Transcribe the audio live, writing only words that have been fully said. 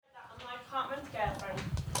girlfriend.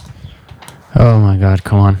 Oh my god,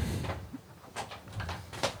 come on.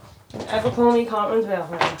 Ever call me Cartman's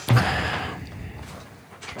girlfriend?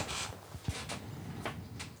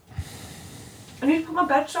 I need to put my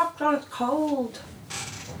bed socks on, it's cold.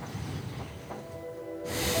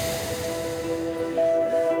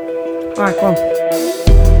 Alright, go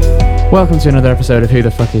on. Welcome to another episode of Who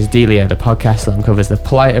the Fuck is Delia, the podcast that uncovers the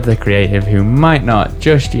plight of the creative who might not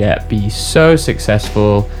just yet be so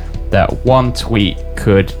successful that one tweet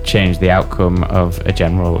could change the outcome of a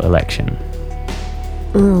general election.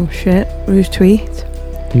 Oh shit, whose tweet?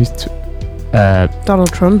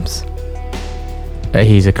 Donald Trump's.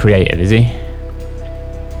 He's a creative, is he?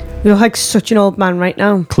 You look like such an old man right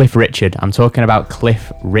now. Cliff Richard. I'm talking about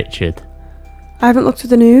Cliff Richard. I haven't looked at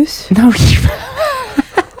the news. No,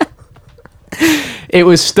 it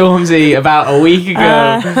was Stormzy about a week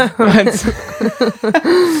ago.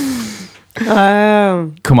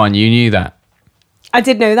 Come on, you knew that. I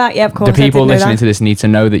did know that, yeah, of course. The people listening to to this need to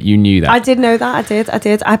know that you knew that. I did know that, I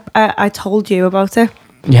did. I told you about it.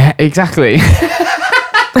 Yeah, exactly.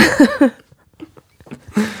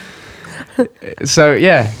 So,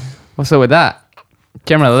 yeah, what's up with that?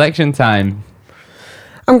 General election time.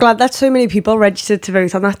 I'm glad that so many people registered to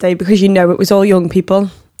vote on that day because you know it was all young people.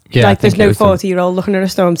 Yeah, like there's no 40-year-old looking at a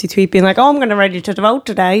Stormzy tweet being like, oh, I'm going to register to vote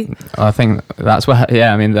today. I think that's why,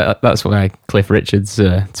 yeah, I mean, that's why Cliff Richard's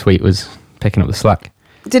tweet was picking up the slack.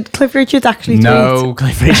 Did Cliff Richards actually tweet? No,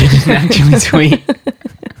 Cliff Richard didn't actually tweet.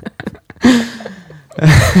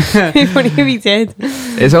 It'd be funny if he did.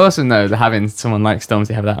 It's awesome, though, that having someone like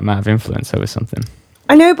Stormzy have that amount of influence over something.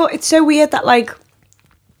 I know, but it's so weird that, like...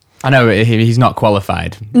 I know he's not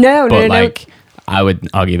qualified. No. I would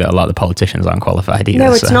argue that a lot of the politicians aren't qualified either.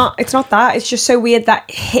 No, it's not. It's not that. It's just so weird that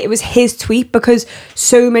it was his tweet because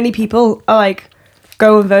so many people are like,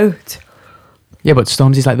 go and vote. Yeah, but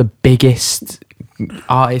Stormzy's like the biggest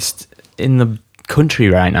artist in the country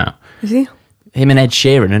right now. Is he? Him and Ed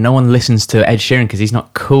Sheeran, and no one listens to Ed Sheeran because he's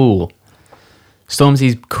not cool.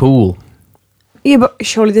 Stormzy's cool. Yeah, but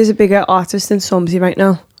surely there's a bigger artist than Stormzy right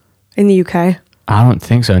now in the UK. I don't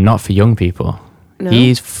think so. Not for young people. No?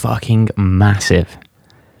 He's fucking massive.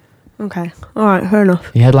 Okay. All right. Fair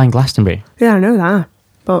enough. He headlined Glastonbury. Yeah, I know that.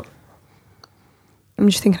 But I'm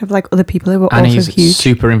just thinking of like other people who were and also he's huge.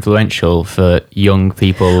 super influential for young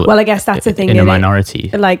people. Well, I guess that's the thing. In a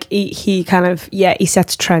minority. Like he kind of, he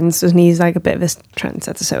sets trends and he's like a bit of a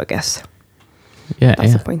trendsetter. So I guess. Yeah,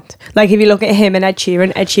 that's the point. Like if you look at him and Ed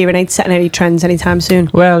Sheeran ain't setting any trends anytime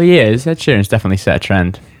soon. Well, he is. Ed Sheeran's definitely set a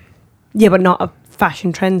trend. Yeah, but not a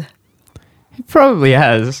fashion trend. He probably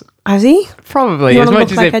has. Has he? Probably. As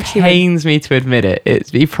much as it pains me to admit it,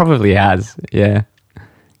 he probably has. Yeah.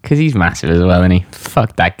 Because he's massive as well, isn't he?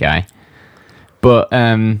 Fuck that guy. But,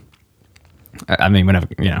 I mean, whenever,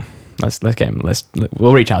 let's get him.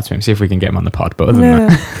 We'll reach out to him, see if we can get him on the pod. But other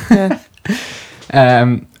than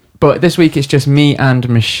that. But this week it's just me and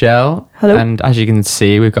Michelle. Hello. And as you can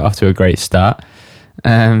see, we've got off to a great start.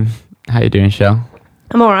 How you doing, Michelle?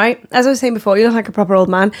 I'm all right. As I was saying before, you look like a proper old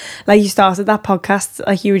man. Like you started that podcast,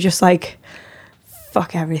 like you were just like,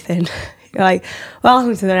 fuck everything. You're like,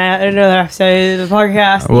 welcome to another episode of the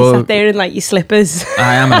podcast. And you sat there in like your slippers.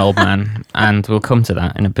 I am an old man, and we'll come to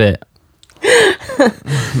that in a bit.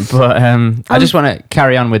 But I just want to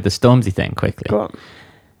carry on with the Stormzy thing quickly. Go on.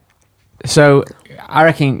 So I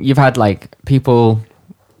reckon you've had like people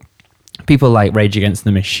like Rage Against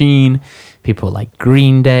the Machine, people like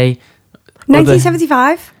Green Day.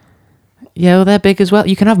 1975? Yeah, well, they're big as well.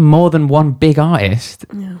 You can have more than one big artist.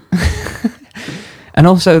 Yeah. And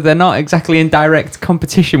also, they're not exactly in direct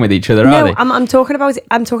competition with each other, are they? No, I'm talking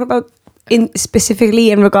about specifically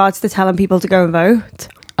in regards to telling people to go and vote.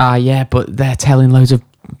 Yeah, but they're telling loads of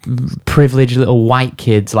privileged little white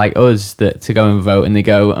kids like us to go and vote, and they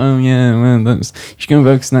go, oh yeah, well, you should go and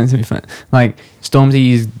vote because 1975. Like,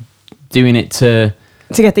 Stormzy's doing it to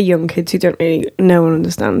get the young kids who don't really know and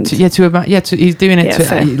understand. He's doing it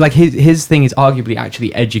to like his thing is arguably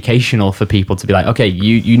actually educational for people to be like, okay,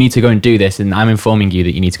 you need to go and do this, and I'm informing you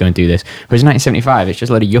that you need to go and do this. Whereas 1975, it's just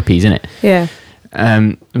a load of yuppies, isn't it? Yeah.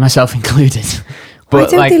 Myself included. But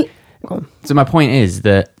so my point is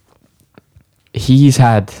that he's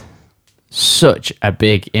had such a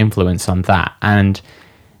big influence on that, and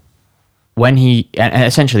when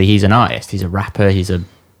essentially he's an artist, he's a rapper, he's a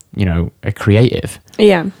creative.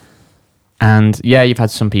 Yeah. And yeah, you've had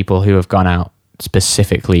some people who have gone out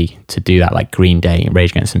specifically to do that, like Green Day,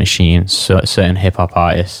 Rage Against the Machine, certain hip-hop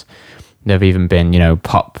artists. There have even been,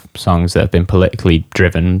 pop songs that have been politically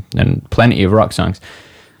driven and plenty of rock songs.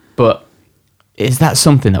 But is that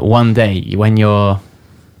something that one day when you're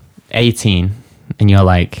 18 and you're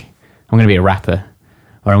like, I'm going to be a rapper,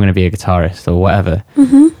 or I'm going to be a guitarist, or whatever.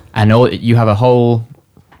 And you have a whole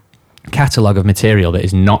catalogue of material that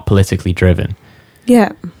is not politically driven.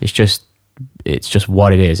 Yeah. It's just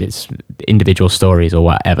what it is. It's individual stories or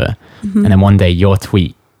whatever. And then one day your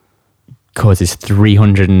tweet causes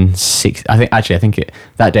 360. I think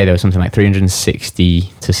that day there was something like 360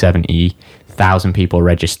 to 70,000 people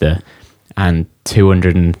register, and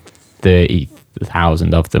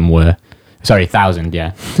 230,000 of them were 1,000.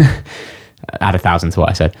 Yeah, add 1,000 to what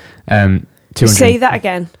I said. Say that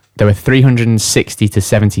again. There were 360 to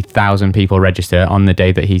 70,000 people register on the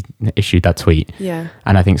day that he issued that tweet. Yeah,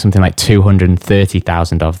 and I think something like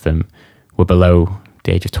 230,000 of them were below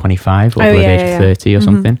the age of 25 or below the age of 30 or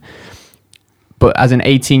something. But as an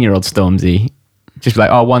 18-year-old Stormzy, just like,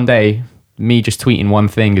 oh, one day, me just tweeting one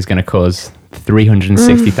thing is going to cause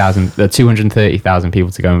 230,000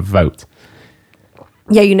 people to go and vote.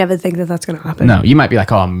 Yeah, you never think that that's going to happen. No, you might be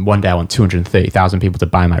like, oh, one day I want 230,000 people to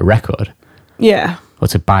buy my record. Yeah. Or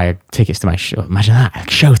to buy tickets to my show. Imagine that, a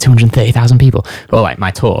show, 230,000 people. Or like my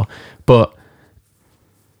tour. But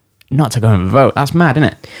not to go and vote. That's mad,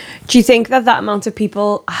 isn't it? Do you think that amount of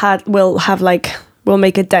people will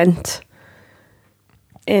make a dent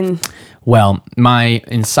in... Well, my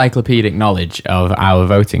encyclopedic knowledge of our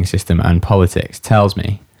voting system and politics tells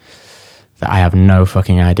me that I have no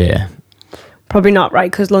fucking idea. Probably not,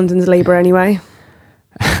 right? Because London's Labour anyway.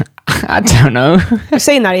 I don't know. I'm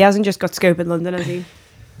saying that he hasn't just got scope in London, has he?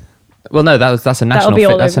 Well, no, that's a national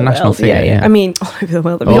figure. Yeah. I mean, all over the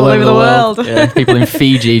world. All over the world. Yeah. People in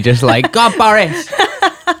Fiji just like, God, Boris.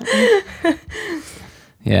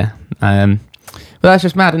 Yeah. Well, that's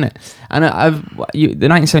just mad, isn't it? And the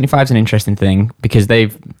 1975 is an interesting thing because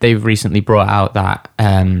they've recently brought out that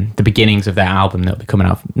the beginnings of their album that'll be coming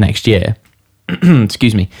out next year.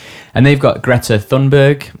 Excuse me. And they've got Greta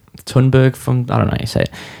Thunberg from, I don't know how you say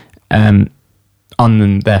it,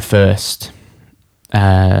 on their first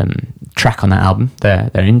track on that album,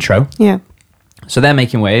 their intro. Yeah. So they're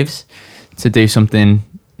making waves to do something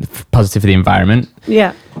positive for the environment.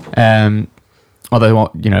 Yeah. Although,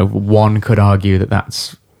 one could argue that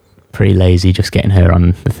that's pretty lazy, just getting her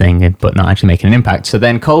on the thing, but not actually making an impact. So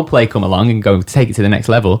then Coldplay come along and go take it to the next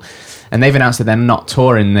level, and they've announced that they're not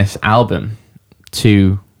touring this album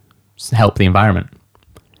to help the environment.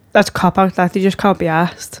 That's a cop-out, that they just can't be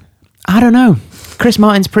asked. I don't know. Chris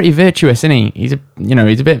Martin's pretty virtuous, isn't he? He's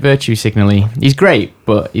a bit virtue signally. He's great,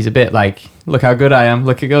 but he's a bit like, look how good I am.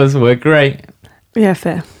 Look at us, we're great. Yeah,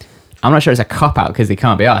 fair. I'm not sure it's a cop-out because they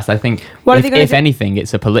can't be asked. I think, if anything,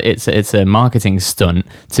 it's a marketing stunt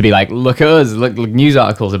to be like, look at us, look news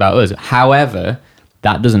articles about us. However,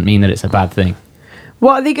 that doesn't mean that it's a bad thing.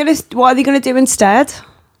 What are they gonna do instead?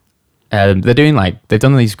 They've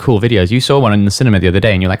done these cool videos. You saw one in the cinema the other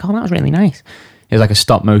day, and you're like, oh, that was really nice. It was like a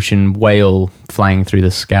stop-motion whale flying through the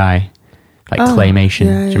sky, like claymation.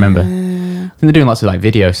 Yeah, do you remember? Yeah. And they're doing lots of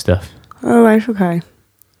video stuff. Oh, right, okay.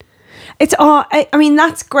 It's I mean,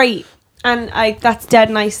 that's great, and that's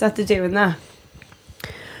dead nice that they're doing that.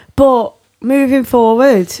 But moving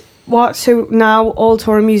forward, so now all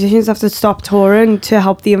touring musicians have to stop touring to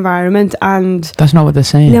help the environment, and that's not what they're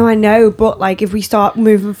saying. No, I know, but if we start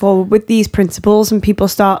moving forward with these principles and people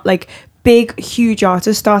start big, huge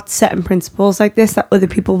artists start setting principles like this that other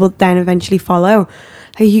people will then eventually follow,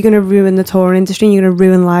 you're going to ruin the touring industry, you're going to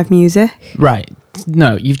ruin live music. Right.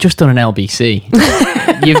 No, you've just done an LBC.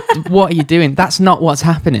 What are you doing? That's not what's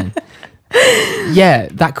happening. Yeah,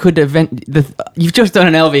 that could you've just done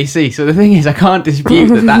an LBC. So the thing is, I can't dispute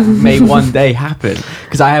that may one day happen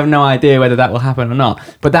because I have no idea whether that will happen or not.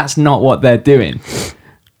 But that's not what they're doing.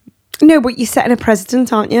 No, but you're setting a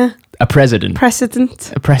precedent, aren't you? A precedent.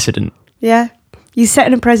 Precedent. A precedent. Yeah, you're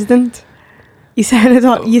setting a precedent. You're setting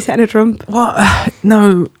a Trump. What?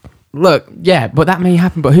 No. Look, yeah, but that may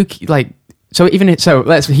happen. But so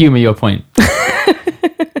let's humour your point.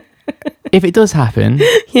 If it does happen,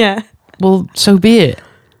 yeah. Well, so be it.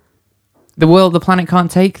 The planet can't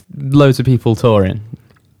take loads of people touring.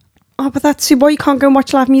 Oh, but that's why you can't go and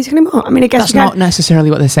watch live music anymore. I mean, I guess that's not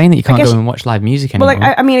necessarily what they're saying, that you can't go and watch live music anymore.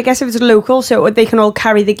 Well, I mean, I guess if it's local, so they can all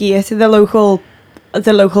carry the gear to the local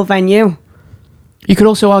venue. You could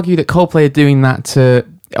also argue that Coldplay are doing that to,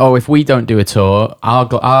 if we don't do a tour, our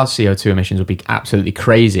CO2 emissions would be absolutely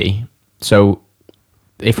crazy. So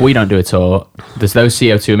if we don't do a tour, there's those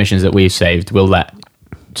CO2 emissions that we've saved, we'll let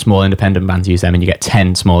small independent bands use them, and you get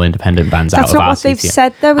 10 small independent bands out of our That's not what they've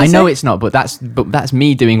said, though, I know it's not, but that's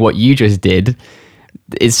me doing what you just did.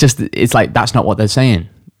 It's that's not what they're saying.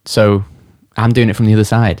 So I'm doing it from the other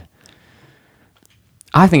side.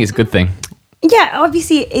 I think it's a good thing. Yeah,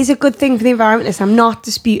 obviously it is a good thing for the environment. I'm not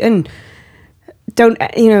disputing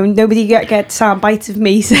nobody get sound bites of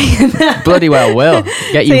me saying that. Bloody well will.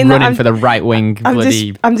 Get you running for the right wing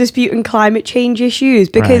I'm disputing climate change issues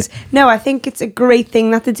because, no, I think it's a great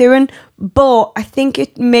thing that they're doing, but I think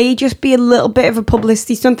it may just be a little bit of a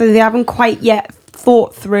publicity stunt that they haven't quite yet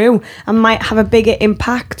thought through and might have a bigger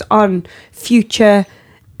impact on future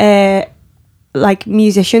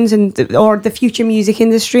musicians or the future music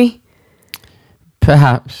industry.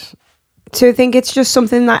 Perhaps. So I think it's just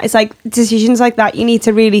something that is like decisions like that you need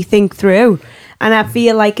to really think through. And I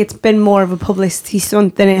feel like it's been more of a publicity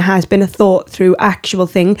stunt than it has been a thought through actual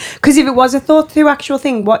thing. Because if it was a thought through actual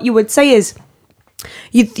thing, what you would say is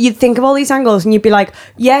you'd think of all these angles and you'd be like,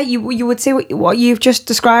 yeah, you would say what you've just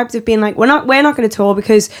described of being like, we're not going to tour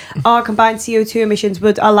because our combined CO2 emissions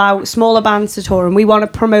would allow smaller bands to tour and we want to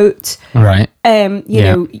promote that,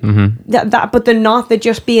 but they're not. They're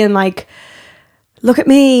just being like, look at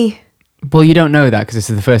me. Well, you don't know that because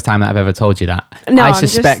this is the first time that I've ever told you that. No, I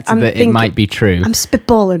suspect that it might be true. I'm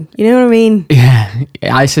spitballing. You know what I mean? Yeah,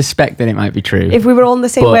 I suspect that it might be true. If we were all in the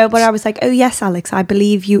same world, where I was like, "Oh yes, Alex, I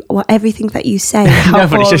believe you. Everything that you say." No,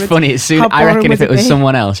 but it's just funny. It's soon. I reckon if it was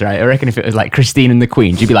someone else, right? I reckon if it was like Christine and the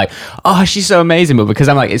Queens, you'd be like, "Oh, she's so amazing." But because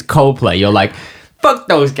I'm like, it's Coldplay, you're like, fuck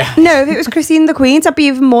those guys. No, if it was Christine and the Queens, I'd be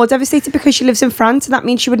even more devastated because she lives in France, and that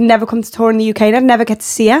means she would never come to tour in the UK, and I'd never get to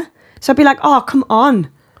see her. So I'd be like, "Oh, come on."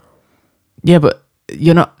 Yeah, but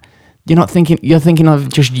you're not thinking. You're thinking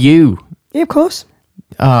of just you. Yeah, of course.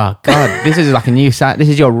 Oh God, this is like a new side. This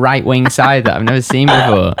is your right wing side that I've never seen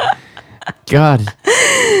before. God.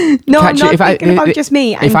 No, I'm not thinking about just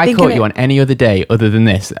me. If I caught you on any other day other than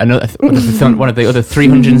this, one of the other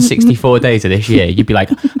 364 days of this year, you'd be like,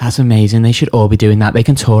 "That's amazing. They should all be doing that. They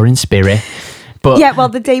can tour in spirit." But yeah, well,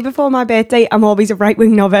 the day before my birthday, I'm always a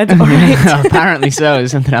right-wing knobhead. All right? Apparently so.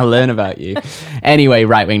 It's something I'll learn about you. Anyway,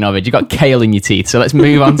 right-wing knobhead, you got kale in your teeth. So let's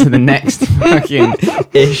move on to the next fucking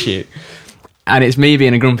issue. And it's me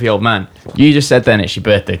being a grumpy old man. You just said then it's your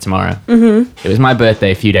birthday tomorrow. Mm-hmm. It was my birthday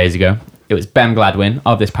a few days ago. It was Ben Gladwin's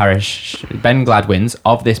of this parish.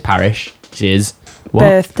 His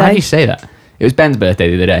birthday. How do you say that? It was Ben's birthday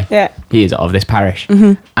the other day. Yeah. He is of this parish.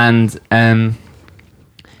 Mm-hmm. And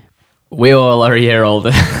we all are a year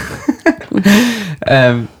older.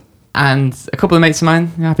 And a couple of mates of mine,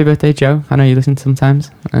 happy birthday, Joe. I know you listen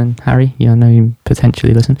sometimes. And Harry, I know you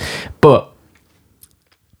potentially listen. But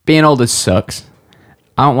being older sucks.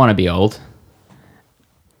 I don't want to be old.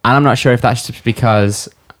 And I'm not sure if that's just because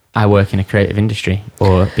I work in a creative industry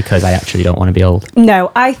or because I actually don't want to be old.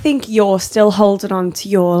 No, I think you're still holding on to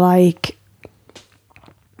your, I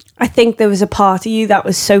think there was a part of you that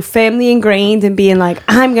was so firmly ingrained in being like,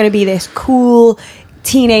 I'm going to be this cool,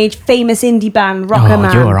 teenage, famous indie band rocker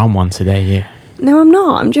man. You're on one today, you. No, I'm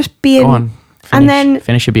not. I'm just being... Go on.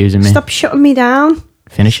 Finish abusing me. Stop shutting me down.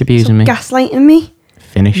 Finish abusing me. Gaslighting me.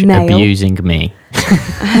 Finish abusing me.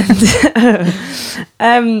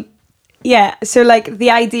 Yeah, so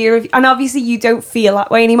the idea of... And obviously you don't feel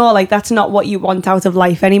that way anymore. That's not what you want out of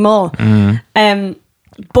life anymore.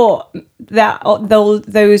 But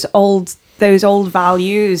those old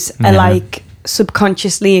values are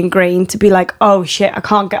subconsciously ingrained to be like, oh shit, I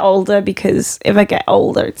can't get older because if I get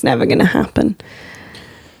older, it's never going to happen.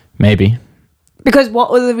 Maybe. Because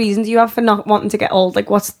what other reasons do you have for not wanting to get old?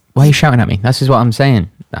 Why are you shouting at me? That's just what I'm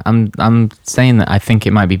saying. I'm saying that I think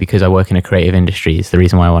it might be because I work in a creative industry is the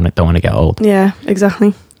reason why I don't want to get old. Yeah,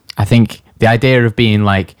 exactly. I think the idea of being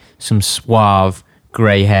some suave,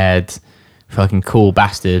 grey-haired, fucking cool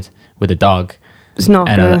bastard with a dog it's not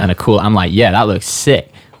and a cool... I'm like, yeah, that looks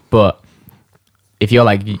sick. But if you're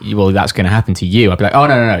like, well, that's going to happen to you, I'd be like, oh,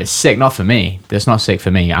 no, it's sick, not for me. That's not sick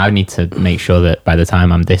for me. I need to make sure that by the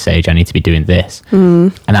time I'm this age, I need to be doing this.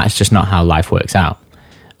 And that's just not how life works out.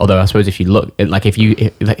 Although I suppose if you look, if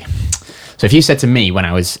you said to me when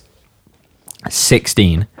I was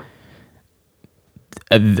 16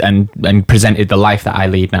 and presented the life that I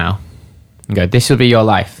lead now, and go, this will be your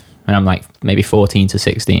life, and I'm like maybe 14 to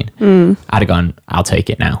 16, I'd have gone, I'll take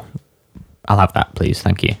it now. I'll have that, please,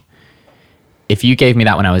 thank you. If you gave me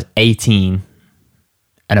that when I was 18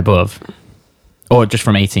 and above, or just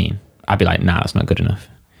from 18, I'd be like, nah, that's not good enough.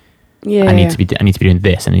 Yeah, I need to be doing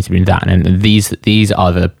this. I need to be doing that, and these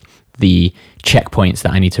are the checkpoints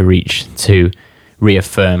that I need to reach to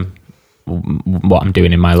reaffirm what I'm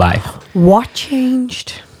doing in my life. What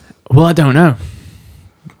changed? Well, I don't know.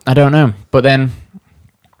 But then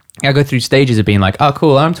I go through stages of being like, oh,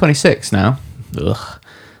 cool, I'm 26 now. Ugh.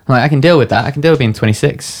 I'm like, I can deal with that. I can deal with being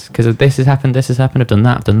 26 because this has happened. I've done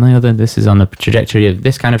that. I've done the other. This is on the trajectory of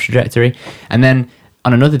this kind of trajectory, and then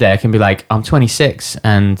on another day I can be like, I'm 26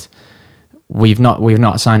 and we've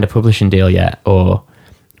not signed a publishing deal yet, or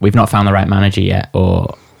we've not found the right manager yet,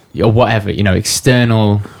 or whatever,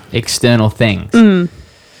 external things.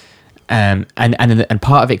 And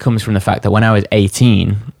part of it comes from the fact that when I was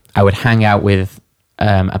 18, I would hang out with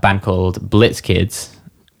a band called Blitz Kids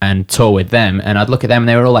and tour with them, and I'd look at them and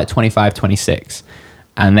they were all like 25, 26,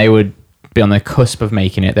 and they would be on the cusp of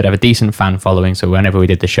making it. They'd have a decent fan following, so whenever we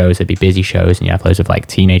did the shows, there'd be busy shows, and you have loads of like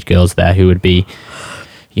teenage girls there who would be,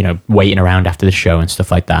 waiting around after the show and stuff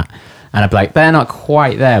like that. And I'd be like, they're not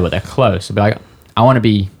quite there, but they're close. I'd be like, I want to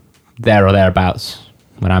be there or thereabouts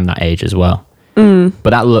when I'm that age as well. But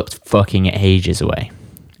that looked fucking ages away,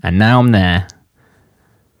 and now I'm there,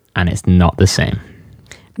 and it's not the same.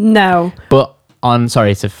 No. But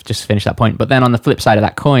sorry to just finish that point, but then on the flip side of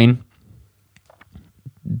that coin,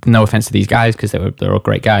 no offense to these guys, because they're all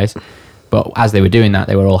great guys, but as they were doing that,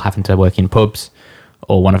 they were all having to work in pubs,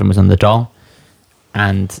 or one of them was on the Doll,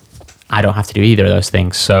 and I don't have to do either of those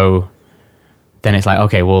things. So then it's like,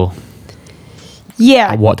 okay, well,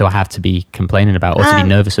 yeah, what do I have to be complaining about or to be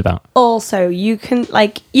nervous about? Also, you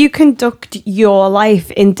conduct your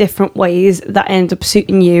life in different ways that end up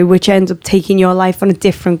suiting you, which ends up taking your life on a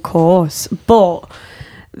different course. But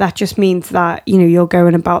that just means that, you're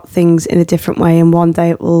going about things in a different way, and one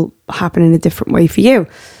day it will happen in a different way for you.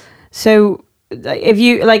 So if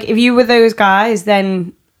you were those guys,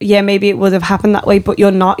 then yeah, maybe it would have happened that way, but you're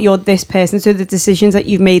not. You're this person. So the decisions that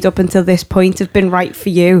you've made up until this point have been right for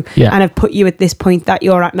you, and have put you at this point that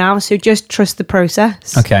you're at now. So just trust the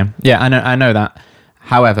process. Okay. Yeah, I know that.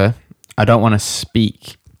 However, I don't want to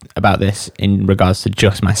speak about this in regards to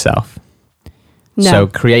just myself. No. So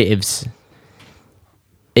creatives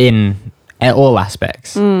in all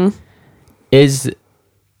aspects is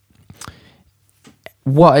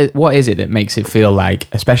what is it that makes it feel like,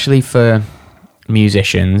 especially for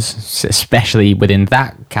musicians, especially within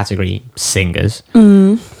that category, singers,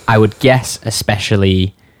 I would guess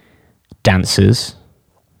especially dancers,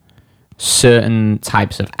 certain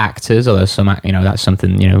types of actors, although some, that's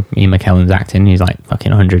something, Ian McKellen's acting, he's like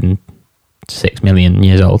fucking 106 million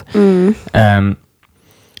years old.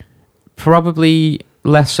 Probably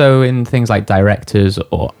less so in things like directors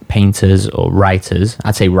or painters or writers.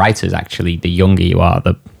 I'd say writers, actually, the younger you are,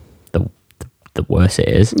 the worse it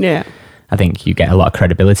is. Yeah. I think you get a lot of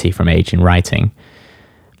credibility from age in writing.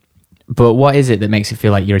 But what is it that makes it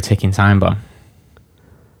feel like you're a ticking time bomb?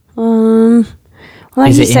 Well,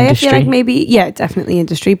 like you say, industry? I feel like maybe, yeah, definitely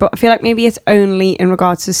industry, but I feel like maybe it's only in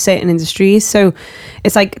regards to certain industries. So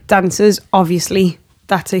it's like dancers, obviously,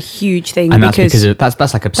 that's a huge thing. And that's because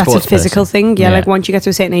that's like a sports That's a physical thing. Yeah, like once you get to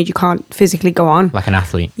a certain age, you can't physically go on. Like an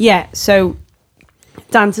athlete. Yeah, so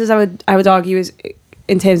dancers, I would argue, is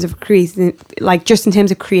in terms of creating, like just in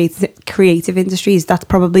terms of creative industries, that's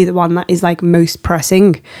probably the one that is like most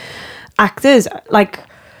pressing. Actors, like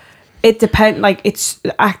it depends, like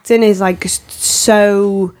acting is like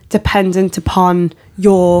so dependent upon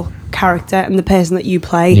your character and the person that you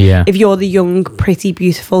play. Yeah. If you're the young, pretty,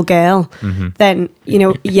 beautiful girl, then,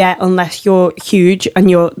 unless you're huge and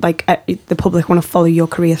you're like, the public want to follow your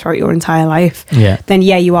career throughout your entire life, then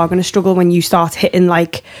you are going to struggle when you start hitting,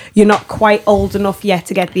 like, you're not quite old enough yet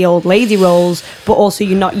to get the old lady roles, but also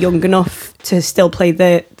you're not young enough to still play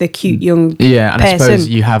the cute young person. And I suppose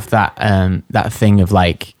you have that that thing of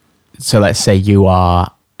like, so let's say you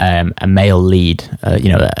are a male lead,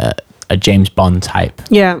 a James Bond type.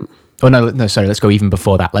 Yeah. Oh, no, sorry, let's go even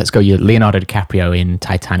before that. Let's go, you're Leonardo DiCaprio in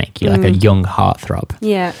Titanic. You're like a young heartthrob.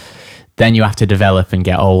 Yeah. Then you have to develop and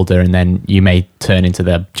get older, and then you may turn into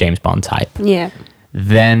the James Bond type. Yeah.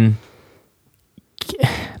 Then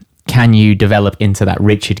can you develop into that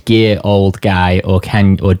Richard Gere old guy, or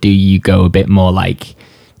do you go a bit more like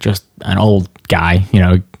just an old guy,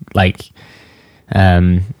 like...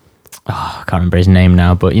 I can't remember his name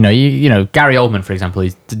now, but you know Gary Oldman, for example, he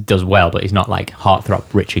does well, but he's not like heartthrob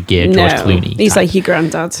Richard Gere, George Clooney. He's like your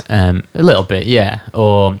granddad. A little bit, yeah,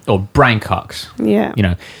 or Brian Cox. Yeah,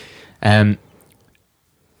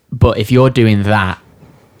 but if you're doing that,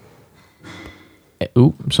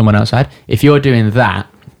 someone outside. If you're doing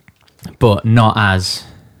that, but not as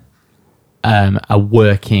a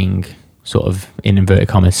working sort of, in inverted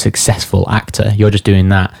commas, successful actor, you're just doing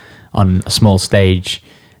that on a small stage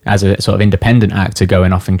as a sort of independent actor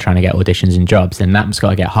going off and trying to get auditions and jobs, then that's got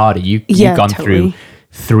to get harder. You've gone through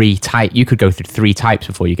three types. You could go through three types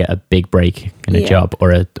before you get a big break in a job or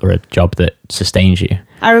a job that sustains you.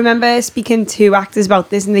 I remember speaking to actors about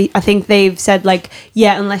this, and I think they've said like,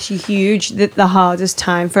 unless you're huge, that the hardest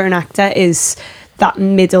time for an actor is that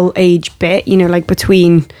middle age bit, like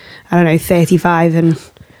between, 35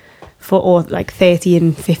 and or like 30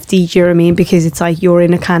 and 50, do you know what I mean? Because it's like you're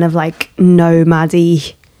in a kind of like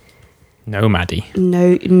nomady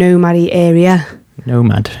nomady area.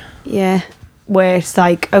 Nomad. Yeah. Where it's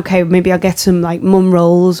like, okay, maybe I'll get some like mum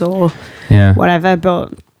roles or whatever,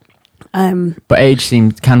 but age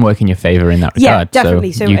can work in your favour in that regard. Yeah,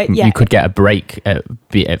 definitely. So you could get a break at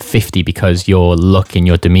 50 because your look and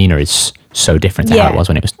your demeanour is so different to how it was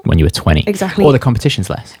when you were 20. Exactly. Or the competition's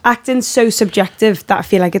less. Acting's so subjective that I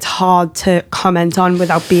feel like it's hard to comment on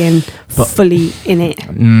without being fully in it.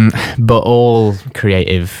 But all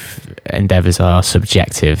creative endeavours are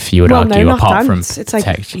subjective, you would argue, apart dance. from it's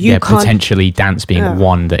like potentially dance being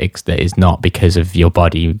one that is not because of your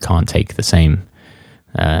body. You can't take the same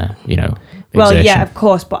exertion. Well, yeah, of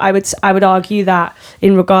course, but I would argue that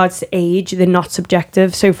in regards to age, they're not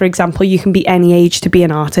subjective. So, for example, you can be any age to be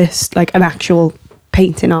an artist, like an actual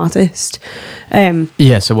painting artist.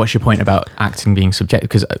 So what's your point about acting being subjective?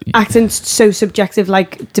 Because acting's so subjective,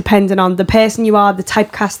 like depending on the person you are, the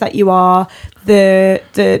typecast that you are, the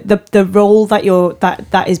role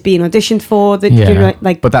that is being auditioned for.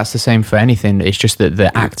 But that's the same for anything. It's just that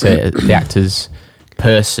the actor's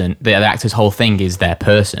person, the actor's whole thing is their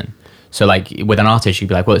person. So like with an artist, you'd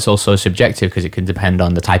be like, well, it's also subjective because it can depend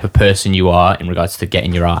on the type of person you are in regards to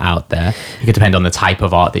getting your art out there. It could depend on the type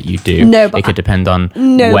of art that you do. It could depend on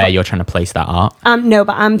where you're trying to place that art. But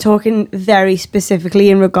I'm talking very specifically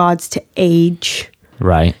in regards to age.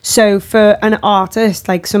 Right. So for an artist,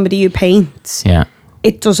 like somebody who paints,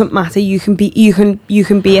 it doesn't matter. You can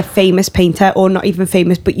be a famous painter, or not even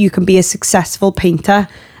famous, but you can be a successful painter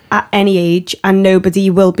at any age, and nobody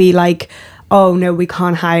will be like, oh no, we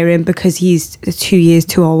can't hire him because he's 2 years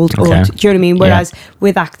too old. Okay. Or, do you know what I mean? Whereas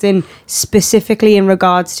with acting, specifically in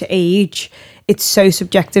regards to age, it's so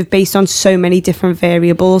subjective based on so many different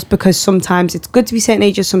variables, because sometimes it's good to be certain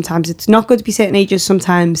ages, sometimes it's not good to be certain ages,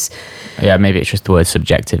 sometimes... Yeah, maybe it's just the word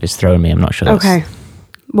subjective is throwing me. I'm not sure that's... Okay.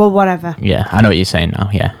 Well, whatever. Yeah, I know what you're saying now,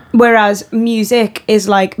 yeah. Whereas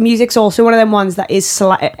music's also one of them ones that is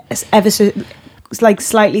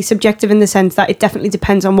slightly subjective in the sense that it definitely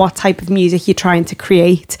depends on what type of music you're trying to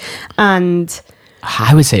create. And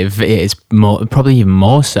I would say it is probably even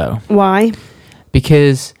more so. Why?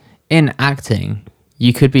 Because in acting,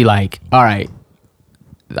 you could be like, all right,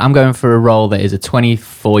 I'm going for a role that is a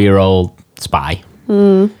 24-year-old spy.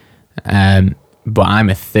 But I'm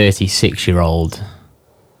a 36-year-old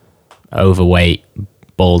overweight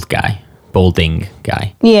balding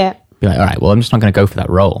guy. Yeah. Be like, all right, well, I'm just not going to go for that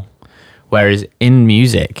role. Whereas in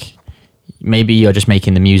music, maybe you're just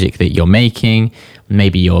making the music that you're making.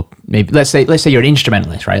 Maybe let's say you're an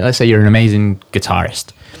instrumentalist, right? Let's say you're an amazing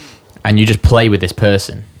guitarist, and you just play with this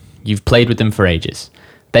person. You've played with them for ages.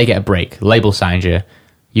 They get a break. Label signs you.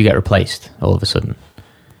 You get replaced all of a sudden.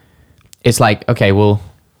 It's like, okay, well,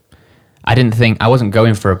 I wasn't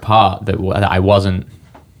going for a part that I wasn't,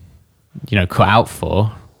 cut out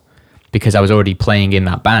for, because I was already playing in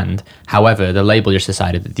that band. However, the label just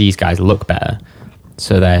decided that these guys look better,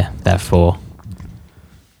 so therefore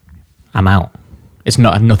I'm out. It's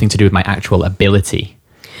nothing to do with my actual ability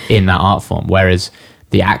in that art form. Whereas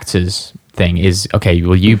the actor's thing is, okay,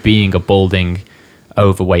 well, you being a balding,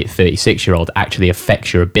 overweight 36-year-old actually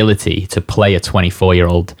affects your ability to play a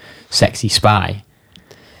 24-year-old sexy spy.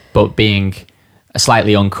 But being a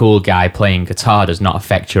slightly uncool guy playing guitar does not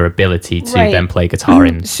affect your ability to then play guitar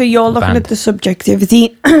in. So you're looking at the subjectivity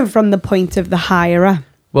from the point of the hirer.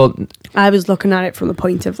 Well, I was looking at it from the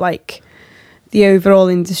point of like the overall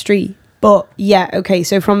industry. But yeah, okay,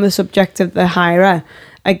 so from the subject of the hirer,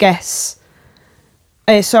 I guess,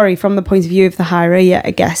 from the point of view of the hirer, yeah,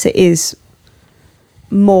 I guess it is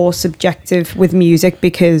more subjective with music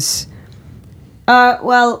because, I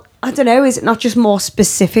don't know, is it not just more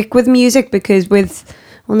specific with music? Because it's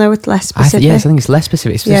less specific. I think it's less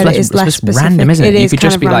specific. It's just less specific. Random, isn't it? It is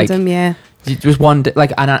kind of random, yeah. Just one,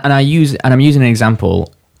 like, and I'm using an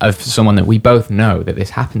example of someone that we both know that this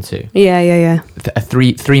happened to. Yeah.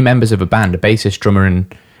 Three members of a band, a bassist, drummer,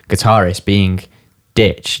 and guitarist, being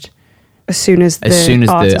ditched as soon as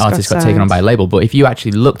the artist got taken on by a label. But if you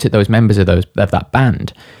actually looked at those members of that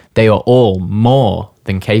band, they are all more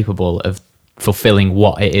than capable of fulfilling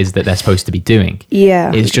what it is that they're supposed to be doing.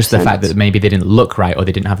 Yeah. It's just the fact that maybe they didn't look right or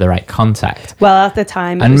they didn't have the right contact. Well, at the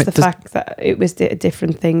time, it was the fact that it was a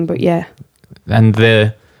different thing, but yeah. And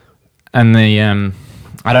the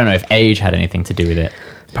I don't know if age had anything to do with it.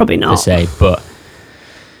 Probably not. To say, but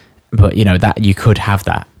that you could have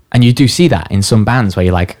that. And you do see that in some bands where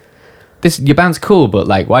you're like, your band's cool, but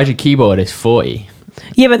like, why is your keyboardist 40?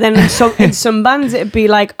 Yeah, but then in some bands it'd be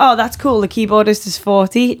like, oh, that's cool, the keyboardist is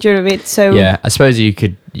 40. Do you know what I mean? So yeah, I suppose you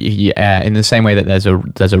could, in the same way that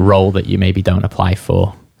there's a role that you maybe don't apply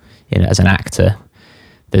for, as an actor,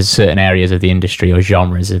 there's certain areas of the industry or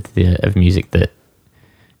genres of music that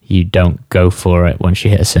you don't go for it once you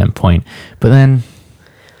hit a certain point. But then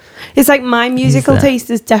it's like my musical taste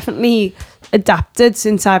has definitely adapted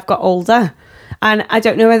since I've got older, and I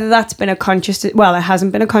don't know whether that's been a conscious, well, it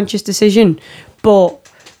hasn't been a conscious decision, but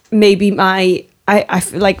maybe I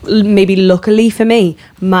feel like maybe luckily for me,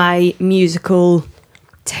 my musical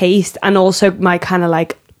taste and also my kind of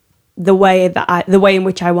like the way in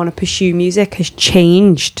which I want to pursue music has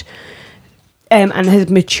changed and has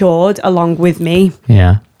matured along with me.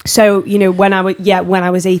 Yeah. So, you know, when I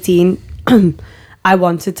was 18, I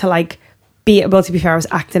wanted to like be able to be fair, I was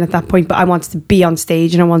acting at that point, but I wanted to be on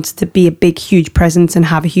stage and I wanted to be a big, huge presence and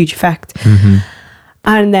have a huge effect. Mm-hmm.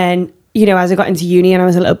 And then, you know, as I got into uni and I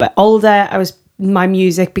was a little bit older, my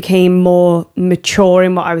music became more mature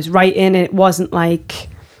in what I was writing, and it wasn't like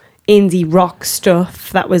indie rock stuff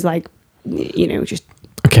that was like, you know, just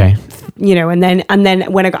okay, you know. And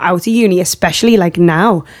then when I got out of uni, especially like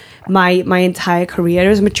now, my entire career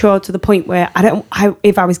has matured to the point where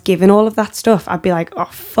if I was given all of that stuff, I'd be like, oh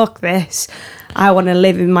fuck this, I want to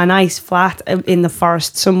live in my nice flat in the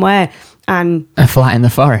forest somewhere, and a flat in the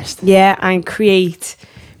forest, yeah, and create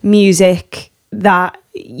music that,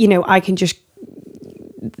 you know, I can just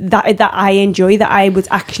that I enjoy, that I would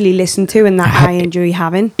actually listen to, and that I enjoy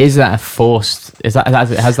having. Is that has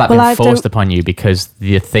that been forced upon you because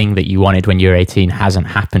the thing that you wanted when you were 18 hasn't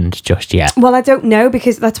happened just yet? Well, I don't know,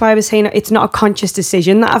 because that's why I was saying it's not a conscious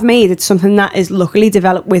decision that I've made. It's something that is luckily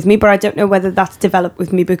developed with me, but I don't know whether that's developed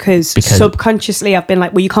with me because subconsciously I've been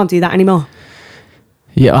like, well, you can't do that anymore.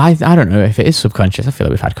 Yeah, I don't know if it is subconscious. I feel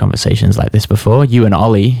like we've had conversations like this before. You and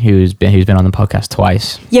Ollie, who's been on the podcast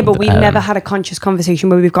twice. Yeah, but we've never had a conscious conversation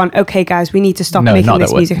where we've gone, okay, guys, we need to stop making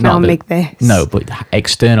this music now and make this. No, but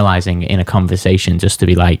externalizing in a conversation just to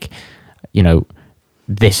be like, you know,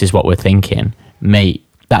 this is what we're thinking, mate.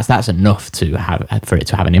 That's enough for it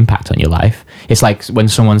to have an impact on your life. It's like when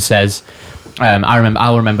someone says,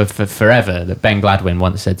 I'll remember for forever that Ben Gladwin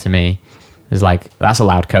once said to me, "Is like, that's a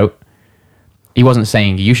loud coat." He wasn't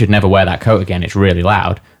saying you should never wear that coat again, it's really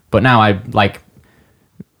loud. But now I like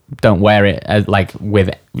don't wear it like with,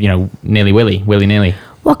 you know, willy-nilly.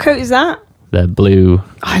 What coat is that? The blue.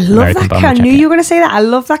 I love American that coat. I knew you were going to say that. I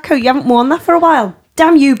love that coat. You haven't worn that for a while.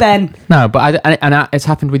 Damn you, Ben. No, but it's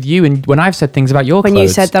happened with you, and when I've said things about your clothes. When you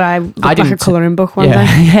said that I looked like a colouring book one day.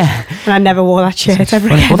 Yeah. And I never wore that shirt ever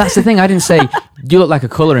again. Well, that's the thing. I didn't say, you look like a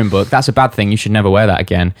colouring book. That's a bad thing. You should never wear that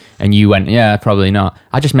again. And you went, yeah, probably not.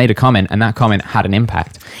 I just made a comment, and that comment had an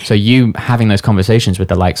impact. So you having those conversations with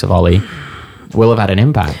the likes of Ollie will have had an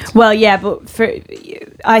impact. Well, yeah, but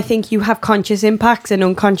I think you have conscious impacts and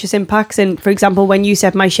unconscious impacts. And for example, when you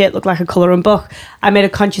said my shirt looked like a colouring book, I made a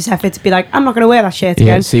conscious effort to be like, I'm not going to wear that shirt again.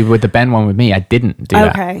 Yeah, see, with the Ben one with me, I didn't do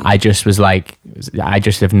that. I just was like, I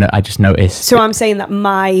just noticed. So I'm saying that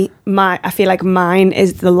my I feel like mine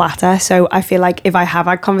is the latter. So I feel like if I have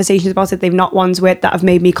had conversations about it, they've not ones that have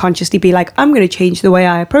made me consciously be like, I'm going to change the way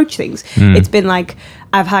I approach things. It's been like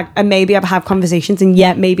I've had conversations, and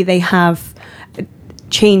yet maybe they have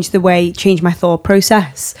change my thought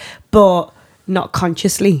process, but not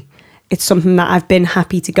consciously. It's something that I've been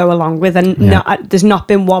happy to go along with, and there's not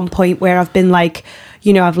been one point where I've been like,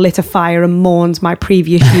 you know, I've lit a fire and mourned my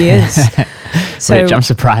previous years. So, which I'm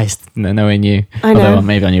surprised knowing you. I know. Although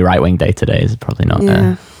maybe on your right wing day today is probably not.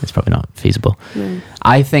 Yeah. It's probably not feasible. Yeah.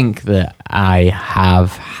 I think that I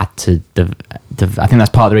have had to. I think that's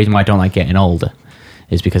part of the reason why I don't like getting older.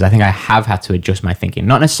 Is because I think I have had to adjust my thinking.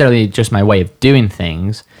 Not necessarily just my way of doing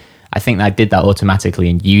things. I think that I did that automatically,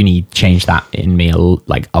 and uni changed that in me a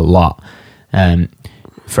lot.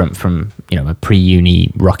 From you know, a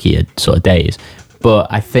pre-uni rockier sort of days.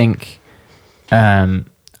 But I think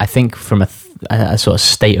from a sort of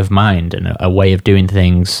state of mind and a way of doing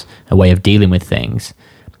things, a way of dealing with things,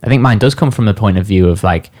 I think mine does come from the point of view of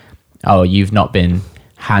like, oh, you've not been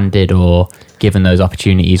handed or given those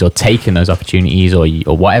opportunities or taken those opportunities or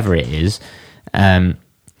whatever it is that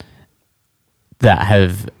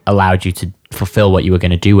have allowed you to fulfill what you were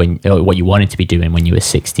going to do or what you wanted to be doing when you were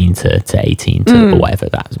 16 to 18 or whatever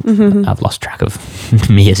that. Mm-hmm. I've lost track of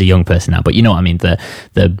me as a young person now, but you know what I mean,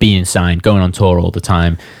 the being signed, going on tour all the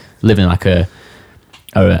time, living like a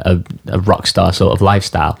rock star sort of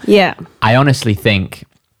lifestyle. Yeah, I honestly think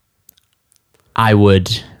I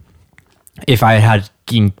would, if I had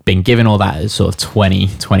been given all that at sort of 20,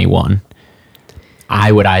 21,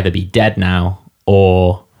 I would either be dead now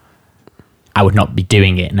or I would not be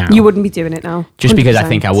doing it now. You wouldn't be doing it now. 100%. Just because I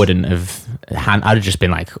think I wouldn't have, I'd have just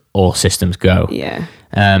been like, all systems go. Yeah.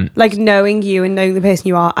 Like knowing you and knowing the person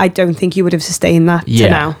you are, I don't think you would have sustained that to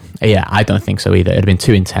now. Yeah, I don't think so either. It'd have been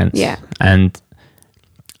too intense. Yeah. And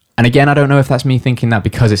And again, I don't know if that's me thinking that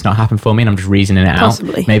because it's not happened for me and I'm just reasoning it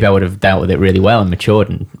Possibly. out. Maybe I would have dealt with it really well and matured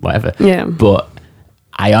and whatever. Yeah. But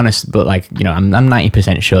I'm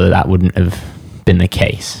 90% sure that wouldn't have been the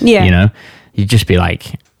case. Yeah. You know, you'd just be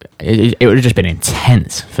like, it would have just been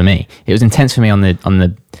intense for me. It was intense for me on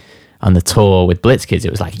the tour with Blitzkids.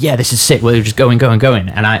 It was like, yeah, this is sick. We're just going.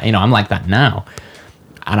 And I'm like that now.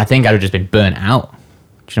 And I think I'd have just been burnt out.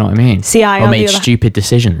 Do you know what I mean? See, or made stupid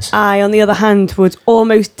decisions. I, on the other hand, would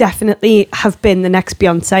almost definitely have been the next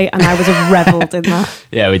Beyonce, and I would have revelled in that.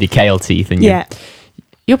 Yeah, with your kale teeth and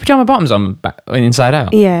your pajama bottoms on inside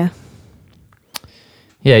out. Yeah.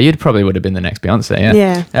 Yeah, you'd probably would have been the next Beyonce.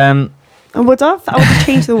 Yeah. Yeah. I would have. I would have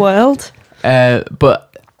changed the world.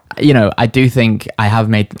 But I do think I have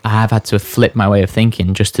had to flip my way of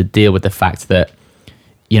thinking just to deal with the fact that,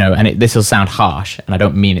 and this will sound harsh, and I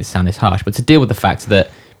don't mean it to sound this harsh, but to deal with the fact that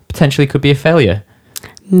potentially could be a failure.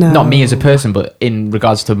 No. Not me as a person, but in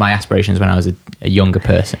regards to my aspirations when I was a younger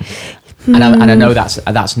person. And I know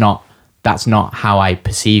that's not how I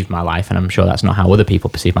perceived my life, and I'm sure that's not how other people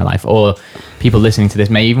perceive my life, or people listening to this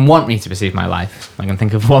may even want me to perceive my life. I can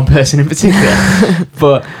think of one person in particular.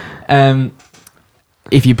 But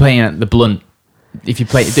if you're playing at doing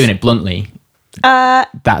it bluntly,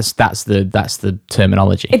 that's the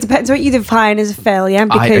terminology. It depends what you define as a failure.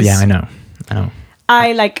 Because I know.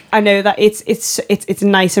 I know that it's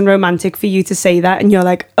nice and romantic for you to say that, and you're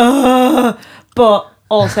like, but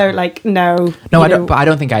also like, no. No, I don't. But I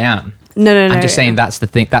don't think I am. No. I'm just saying that's the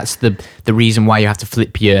thing. That's the reason why you have to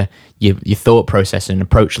flip your thought process and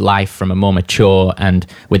approach life from a more mature and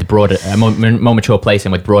with more mature place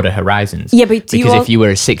and with broader horizons. Yeah, but if you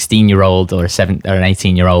were a 16-year-old or an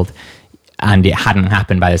 18-year-old and it hadn't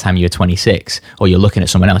happened by the time you were 26, or you're looking at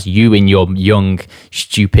someone else, you in your young,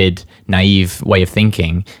 stupid, naive way of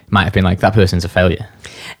thinking might have been like, that person's a failure.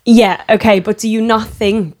 Yeah, okay, but do you not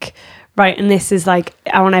think, right, and this is like,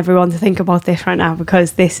 I want everyone to think about this right now,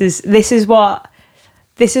 because this is why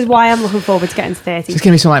I'm looking forward to getting to 30. It's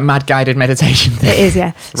going to be some like mad guided meditation thing. It is,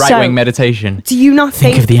 yeah. Right-wing meditation. Do you not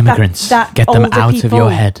think of the immigrants, that get them out of your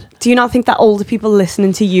head? Do you not think that older people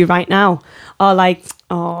listening to you right now are like,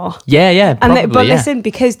 oh. Yeah, probably, listen,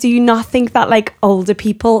 because do you not think that like older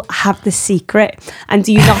people have the secret? And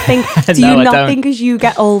do you not think, think as you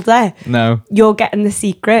get older, no, you're getting the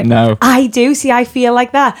secret? No. I do. See, I feel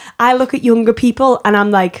like that. I look at younger people and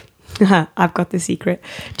I'm like, I've got the secret.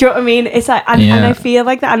 Do you know what I mean? It's like, and I feel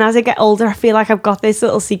like that. And as I get older, I feel like I've got this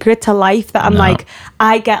little secret to life that I'm like,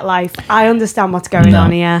 I get life. I understand what's going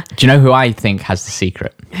on here. Do you know who I think has the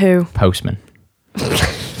secret? Who? Postman.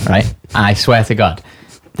 Right? I swear to God.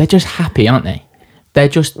 They're just happy, aren't they? They're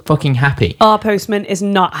just fucking happy. Our postman is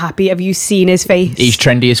not happy. Have you seen his face? He's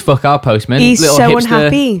trendy as fuck, our postman. He's little so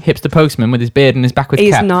unhappy. Hipster postman with his beard and his backwards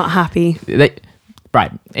cap. He's not happy.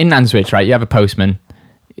 Right. In Nantwich, right, you have a postman.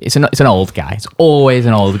 It's an old guy. It's always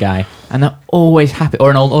an old guy, and they're always happy, or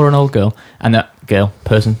an old girl, and that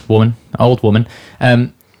old woman,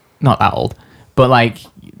 not that old, but like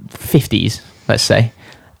 50s, let's say,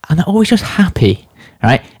 and they're always just happy,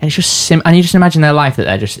 right? And it's just and you just imagine their life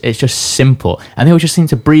that it's just simple, and they all just seem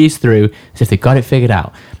to breeze through as if they've got it figured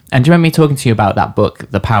out. And do you remember me talking to you about that book,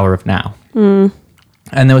 The Power of Now? Mm.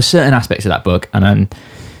 And there were certain aspects of that book, and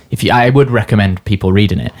I would recommend people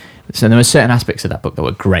reading it. So there were certain aspects of that book that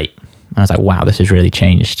were great. And I was like, wow, this has really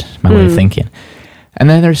changed my way of thinking. And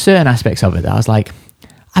then there are certain aspects of it that I was like,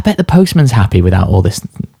 I bet the postman's happy without all this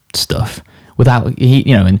stuff. Without,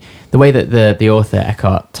 and the way that the author,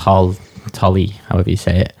 Eckhart Tolle, however you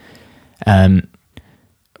say it,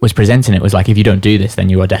 was presenting it was like, if you don't do this, then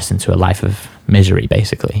you are destined to a life of misery,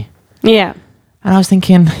 basically. Yeah. And I was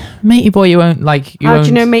thinking, matey boy, you won't like... How do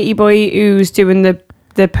you know matey boy who's doing the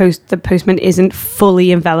postman isn't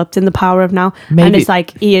fully enveloped in the power of now? Maybe. And it's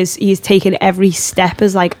like he is taking every step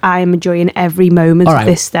as like, I am enjoying every moment of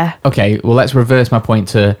this step. Okay, well, let's reverse my point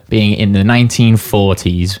to being in the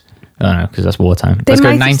 1940s. I don't know, because that's wartime. Let's go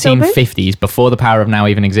 1950s, before the power of now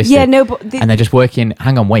even existed. Yeah, no, but... and they're just working...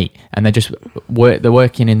 Hang on, wait. And they're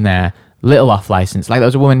working in their little off license. Like, there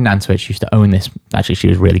was a woman in Nantwich who used to own this. Actually, she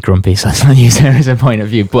was really grumpy, so let's not use her as a point of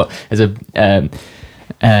view. But as an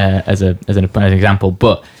example,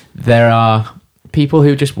 but there are people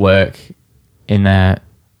who just work in their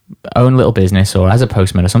own little business or as a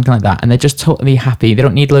postman or something like that, and they're just totally happy. They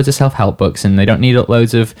don't need loads of self-help books, and they don't need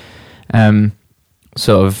loads of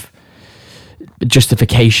sort of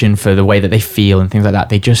justification for the way that they feel and things like that.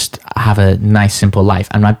 They just have a nice, simple life.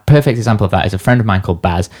 And my perfect example of that is a friend of mine called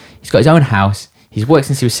Baz. He's got his own house. He's worked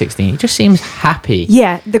since he was 16. He just seems happy.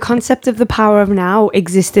 Yeah, the concept of the power of now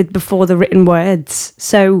existed before the written words.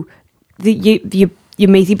 So you your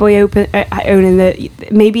matey boy owning the.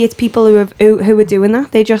 Maybe it's people who are doing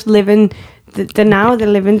that. They're just living. They're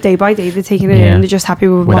living day by day. They're taking it in. And they're just happy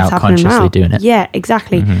with what's happening now. Without consciously doing it. Yeah,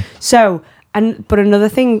 exactly. Mm-hmm. So, but another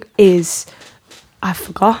thing is, I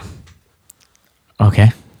forgot.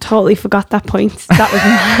 Okay. Totally forgot that point. That was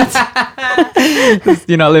mad.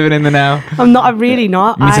 You're not living in the now. I'm not. I'm really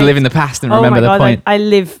not. You need to live in the past and remember the point. I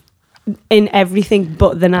live in everything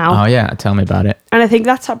but the now. Oh yeah, tell me about it. And I think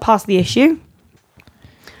that's part of the issue.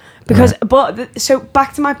 Because, so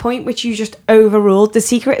back to my point, which you just overruled. The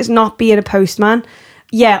secret is not being a postman.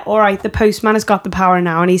 Yeah, all right, the postman has got the power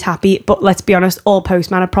now and he's happy. But let's be honest, all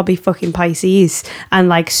postmen are probably fucking Pisces and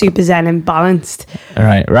like super zen and balanced. All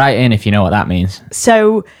right, write in if you know what that means.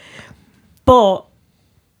 So, but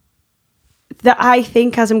I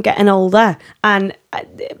think as I'm getting older, and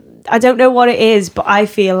I don't know what it is, but I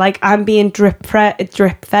feel like I'm being drip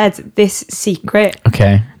fed this secret.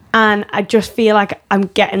 Okay. And I just feel like I'm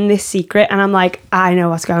getting this secret and I'm like, I know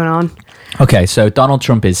what's going on. Okay, so Donald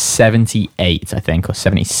Trump is 78, I think, or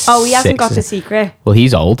 76. Oh, he hasn't got the secret. Well,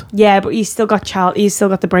 he's old. Yeah, but he's still got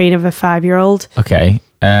the brain of a 5-year-old. Okay.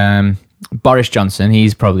 Boris Johnson,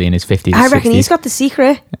 he's probably in his 50s. I reckon 60s. He's got the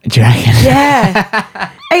secret. Do you reckon?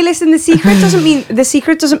 Yeah. Hey, listen, the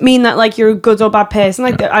secret doesn't mean that like you're a good or bad person.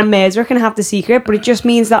 Like, and Murdoch can have the secret, but it just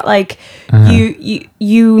means that like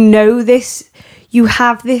you know this, you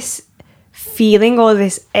have this feeling or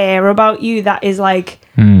this air about you that is like,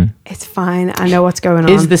 it's fine. I know what's going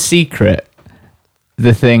on. Is the secret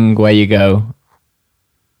the thing where you go,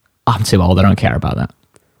 I'm too old, I don't care about that?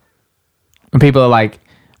 And people are like,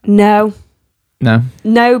 No,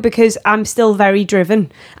 because I'm still very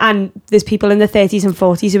driven, and there's people in their 30s and 40s who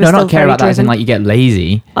are still very driven. No, not care about that as in like you get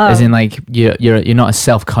lazy, as in like you're not as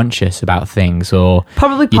self-conscious about things, or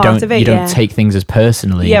probably part of it. You don't take things as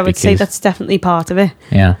personally. Yeah, I would say that's definitely part of it.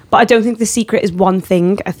 Yeah, but I don't think the secret is one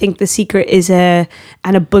thing. I think the secret is an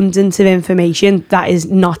abundance of information that is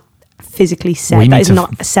not physically said. That is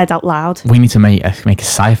not said out loud. We need to make a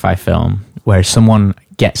sci-fi film where someone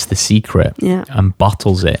gets the secret and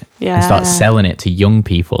bottles it and starts selling it to young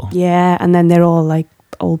people. Yeah, and then they're all like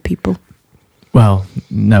old people. Well,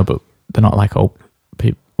 no, but they're not like old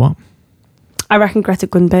people. What? I reckon Greta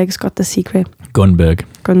Thunberg's got the secret. Thunberg.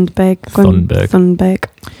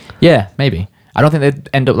 Yeah, maybe. I don't think they'd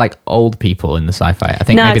end up like old people in the sci-fi. I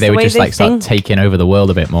think maybe they would just like start taking over the world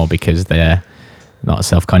a bit more because they're not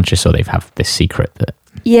self-conscious, or they have this secret that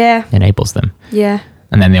enables them. Yeah.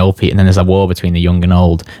 And then the old people, and then there's a war between the young and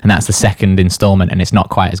old, and that's the second installment, and it's not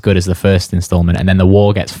quite as good as the first installment. And then the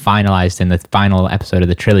war gets finalized in the final episode of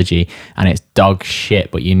the trilogy, and it's dog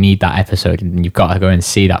shit. But you need that episode, and you've got to go and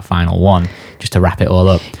see that final one just to wrap it all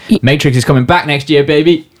up. Matrix is coming back next year,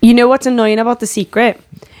 baby. You know what's annoying about The Secret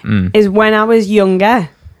is when I was younger,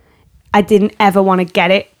 I didn't ever want to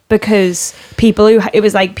get it because people who had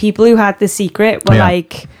The Secret were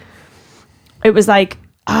like, it was like.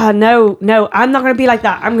 No, I'm not going to be like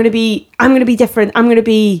that. I'm going to be different. I'm going to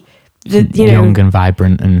be young and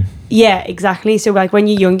vibrant and exactly. So like when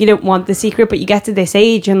you're young, you don't want the secret, but you get to this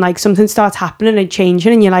age and like something starts happening and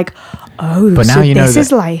changing, and you're like, oh, but now so this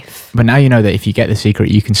is life. But now you know that if you get the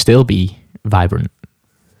secret, you can still be vibrant.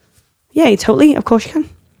 Yeah, totally. Of course you can.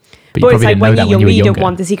 But it's like when you're younger, you don't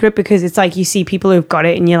want the secret because it's like you see people who've got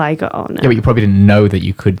it and you're like, oh no. Yeah, but you probably didn't know that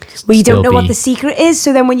you could. Well, you don't know what the secret is,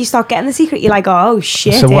 so then when you start getting the secret, you're like, oh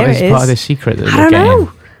shit. So what is part of the secret that I don't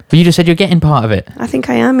know. But you just said you're getting part of it. I think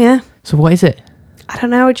I am, yeah. So what is it? I don't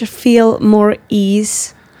know. I just feel more at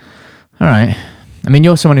ease. All right. I mean,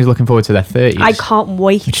 you're someone who's looking forward to their 30s. I can't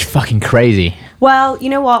wait. Which is fucking crazy. Well, you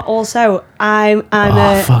know what? Also, I'm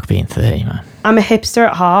fuck being 30, man. I'm a hipster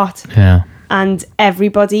at heart. Yeah. And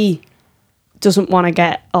everybody doesn't want to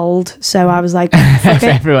get old, so I was like, fuck it.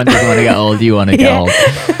 Everyone doesn't want to get old, you want to get old.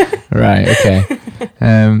 Right,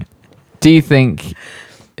 okay. Do you think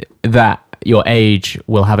that your age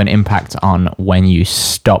will have an impact on when you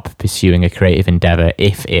stop pursuing a creative endeavor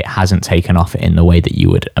if it hasn't taken off in the way that you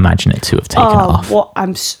would imagine it to have taken off?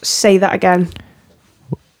 What? Say that again.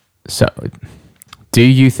 So, do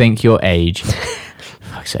you think your age...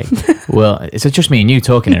 Fuck's sake. Well, it's just me and you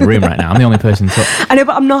talking in a room right now. I'm the only person talking. I know,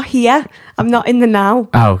 but I'm not here. I'm not in the now.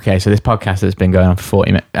 Oh, okay. So this podcast has been going on for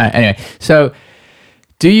 40 minutes. Anyway, so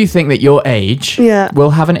do you think that your age will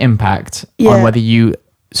have an impact on whether you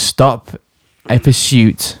stop a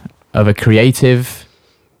pursuit of a creative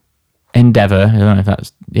endeavor? I don't know if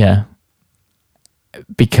that's... Yeah.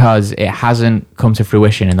 Because it hasn't come to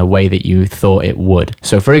fruition in the way that you thought it would.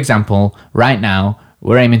 So, for example, right now,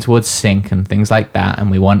 we're aiming towards sync and things like that, and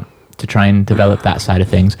we want to try and develop that side of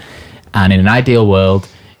things. And in an ideal world,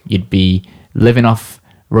 you'd be living off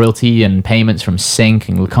royalty and payments from sync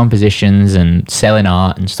and compositions and selling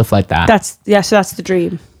art and stuff like that. So that's the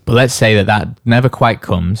dream. But let's say that never quite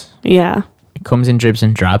comes. Yeah. It comes in dribs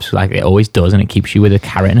and drabs like it always does, and it keeps you with a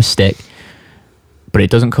carrot and a stick. But it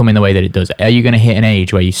doesn't come in the way that it does. Are you going to hit an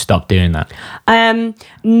age where you stop doing that?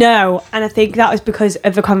 No. And I think that was because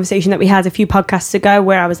of the conversation that we had a few podcasts ago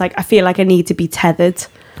where I was like, I feel like I need to be tethered.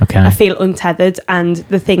 Okay. I feel untethered, and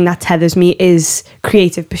the thing that tethers me is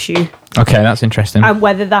creative pursuit. Okay, that's interesting. And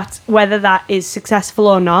whether that is successful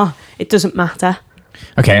or not, it doesn't matter.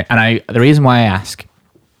 Okay, and the reason why I ask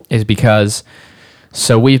is because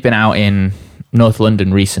we've been out in North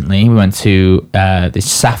London recently. We went to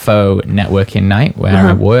this Sappho networking night where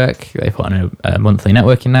I work. They put on a monthly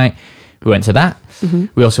networking night. We went to that. Mm-hmm.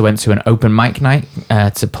 We also went to an open mic night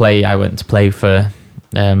to play. I went to play for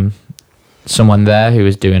someone there who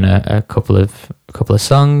was doing a couple of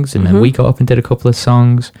songs, and then we got up and did a couple of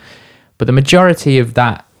songs. But the majority of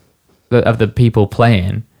the people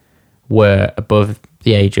playing were above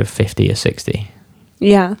the age of 50 or 60.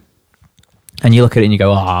 Yeah. And you look at it and you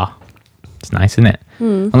go, it's nice, isn't it?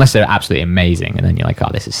 Unless they're absolutely amazing, and then you're like,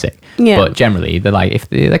 this is sick. Yeah. But generally, they're like, if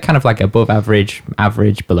they're kind of like above average,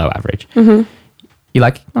 below average, you're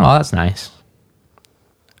like, that's nice.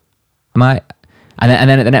 And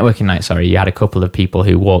then at the networking night, you had a couple of people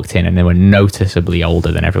who walked in and they were noticeably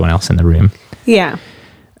older than everyone else in the room. Yeah.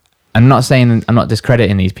 I'm not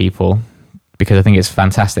discrediting these people because I think it's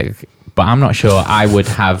fantastic, but I'm not sure I would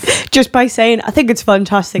have... Just by saying, I think it's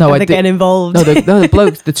fantastic that they're getting involved. No,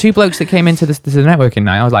 the two blokes that came into the networking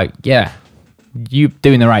night, I was like, yeah, you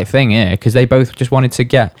doing the right thing here, because they both just wanted to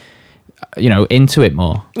get, into it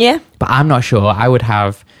more. Yeah. But I'm not sure I would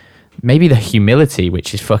have maybe the humility,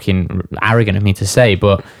 which is fucking arrogant of me to say,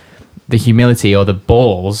 but the humility or the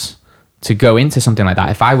balls to go into something like that.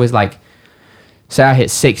 If I was like, say I hit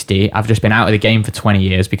 60, I've just been out of the game for 20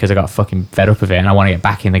 years because I got fucking fed up of it and I want to get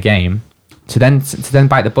back in the game, to then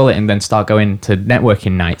bite the bullet and then start going to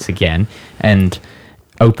networking nights again and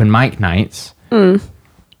open mic nights.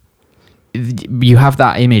 You have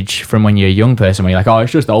that image from when you're a young person where you're like,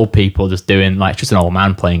 it's just old people just doing, like, just an old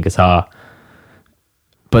man playing guitar.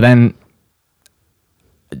 But then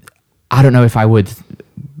I don't know if I would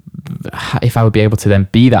be able to then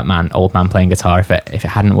be that old man playing guitar if it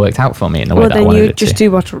hadn't worked out for me in the way that I wanted it to.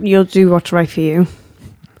 Well, then you'll do what's right for you.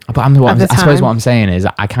 But I suppose what I'm saying is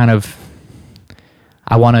I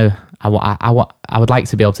would like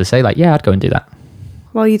to be able to say, like, yeah, I'd go and do that.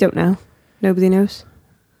 Well, you don't know. Nobody knows.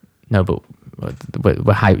 No, but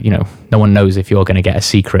no one knows if you're going to get a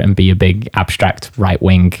secret and be a big abstract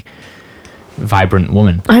right-wing vibrant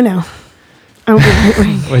woman. I know.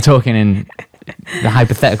 We're talking in the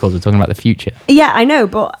hypotheticals. We're talking about the future. Yeah, I know,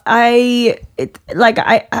 but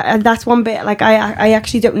that's one bit. Like, I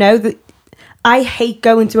actually don't know that. I hate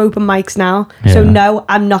going to open mics now. Yeah. So no,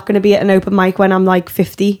 I'm not going to be at an open mic when I'm like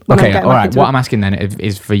 50. Okay, all right. What I'm asking then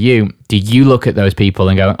is for you, do you look at those people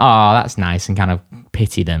and go, that's nice, and kind of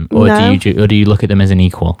pity them? Or do you look at them as an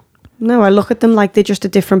equal? No, I look at them like they're just a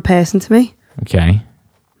different person to me. Okay.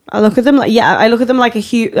 I look at them like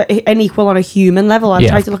an equal on a human level. I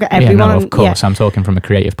try to look at everyone. Yeah, no, of course. I'm talking from a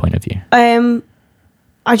creative point of view.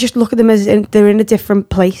 I just look at them as they're in a different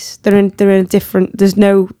place. They're in a different. There's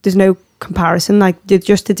no comparison. Like, they're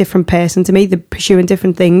just a different person to me. They're pursuing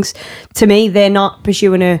different things. To me, they're not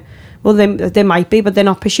pursuing they might be, but they're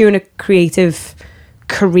not pursuing a creative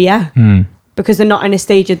career because they're not in a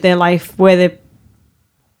stage of their life where they're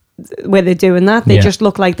doing that. They just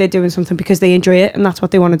look like they're doing something because they enjoy it and that's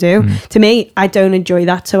what they want to do. To me, I don't enjoy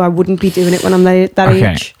that, so I wouldn't be doing it when I'm that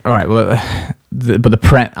age. All right. Well,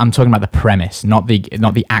 I'm talking about the premise, not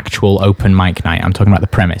the actual open mic night. I'm talking about the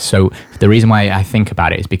premise. So the reason why I think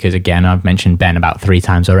about it is because, again, I've mentioned Ben about 3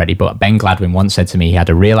 times already, but Ben Gladwin once said to me he had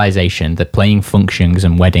a realization that playing functions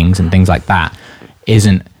and weddings and things like that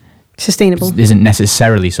isn't sustainable, isn't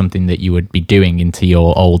necessarily something that you would be doing into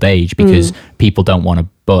your old age, because people don't want to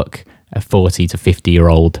book a 40 to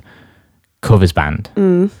 50-year-old covers band.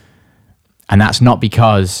 And that's not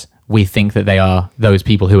because we think that they are, those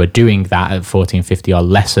people who are doing that at 40 and 50 are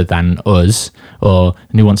lesser than us, or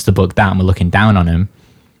who wants to book that and we're looking down on them.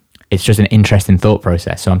 It's just an interesting thought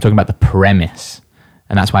process. So I'm talking about the premise,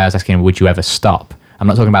 and that's why I was asking, would you ever stop? I'm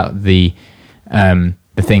not talking about the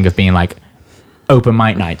thing of being like open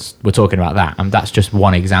mic nights. We're talking about that, and that's just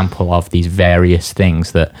one example of these various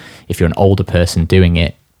things that if you're an older person doing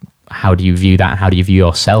it, how do you view that? How do you view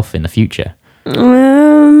yourself in the future?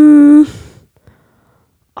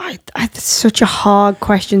 It's such a hard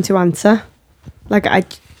question to answer. Like, I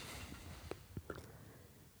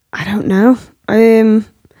don't know.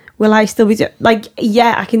 Will I still be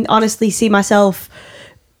I can honestly see myself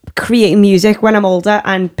creating music when I'm older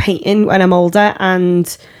and painting when I'm older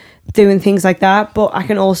and doing things like that. But I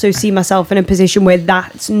can also see myself in a position where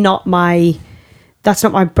that's not my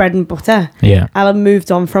bread and butter. Yeah. I'll have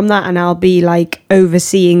moved on from that and I'll be like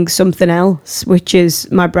overseeing something else, which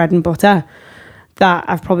is my bread and butter, that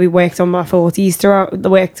I've probably worked on my 40s throughout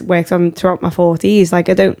my 40s. Like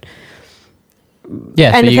I don't.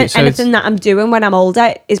 Yeah. Anything that I'm doing when I'm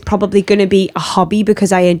older is probably going to be a hobby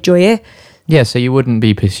because I enjoy it. Yeah. So you wouldn't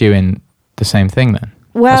be pursuing the same thing then?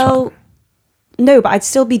 Well, no, but I'd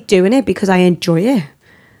still be doing it because I enjoy it.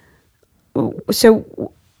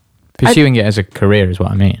 So. Pursuing it as a career is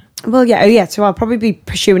what I mean. Well, yeah. So I'll probably be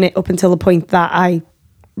pursuing it up until the point that I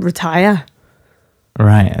retire.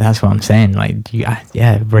 Right, that's what I'm saying. Like,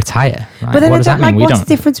 retire. Right? But then what does that mean? What's the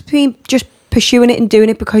difference between just pursuing it and doing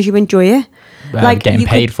it because you enjoy it? Like getting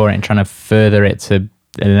paid for it and trying to further it to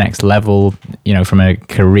the next level, from a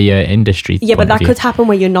career industry. Yeah, but that could happen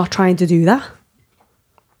where you're not trying to do that.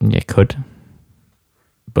 Yeah, it could.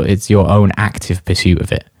 But it's your own active pursuit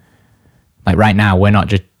of it. Like right now, we're not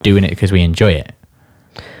just doing it because we enjoy it.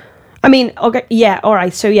 I mean, okay, yeah, all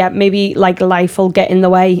right. So yeah, maybe like life will get in the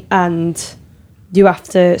way and you have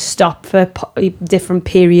to stop for different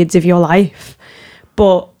periods of your life.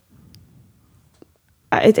 But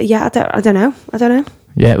I don't know.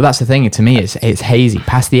 Yeah, well, that's the thing. To me, it's hazy.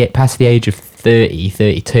 Past the age of 30,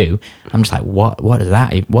 32, I'm just like, what is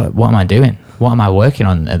that? What am I doing? What am I working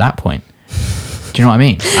on at that point? Do you know what I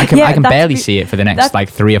mean? I can barely see it for the next like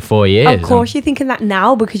 3 or 4 years. Of course, you're thinking that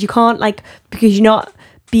now because you can't because you're not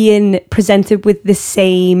being presented with the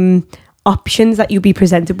same options that you'll be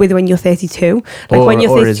presented with when you're 32. Like when you're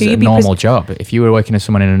 32, you'd be normal job. If you were working as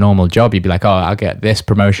someone in a normal job, you'd be like, oh, I'll get this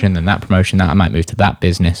promotion and that promotion. That I might move to that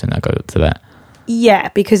business and I'll go to that. Yeah,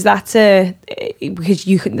 because that's an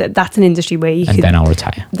industry where you can. And then I'll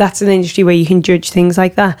retire. That's an industry where you can judge things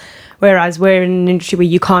like that. Whereas we're in an industry where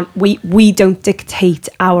you can't. We don't dictate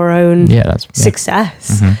our own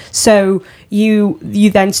success. Mm-hmm. So you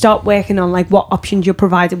then start working on like what options you're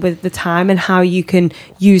provided with at the time and how you can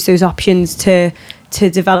use those options to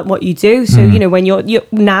develop what you do. So when you're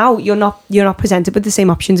not presented with the same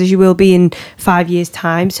options as you will be in 5 years'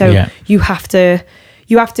 time. So you have to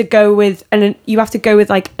go with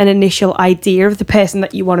like an initial idea of the person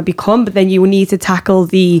that you want to become, but then you need to tackle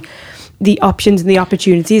the options and the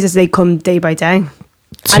opportunities as they come day by day.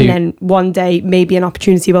 And then one day maybe an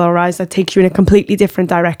opportunity will arise that takes you in a completely different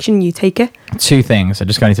direction. You take it. 2 things. I'm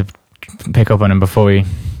just going to pick up on them before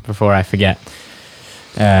I forget.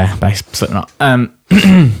 By Slipknot.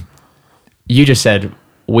 You just said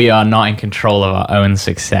we are not in control of our own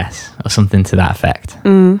success or something to that effect.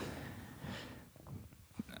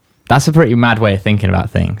 That's a pretty mad way of thinking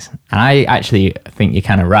about things. And I actually think you're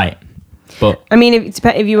kind of right. But I mean,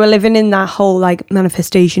 if you were living in that whole like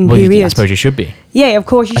manifestation period, I suppose you should be. Yeah, of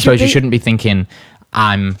course you should. I suppose you shouldn't be thinking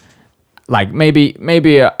I'm like maybe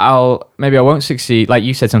I won't succeed. Like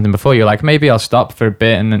you said something before, you're like maybe I'll stop for a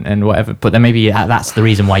bit and whatever. But then maybe that's the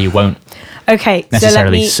reason why you won't. Okay,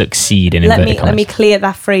 necessarily succeed in inverted commas. Let me clear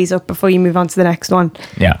that phrase up before you move on to the next one.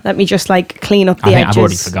 Yeah. Let me just like clean up the edges. I've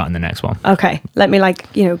already forgotten the next one. Okay. Let me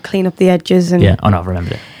clean up the edges and. Yeah. Oh no, I've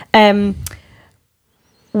remembered it.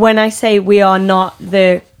 When I say we are not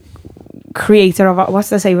the creator of our, what's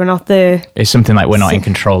to say? We're not the. It's something like we're not in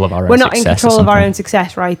control of our own success. We're not in control of our own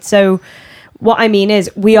success, right? So. What I mean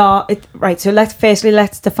is we are, right, so let's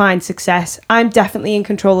define success. I'm definitely in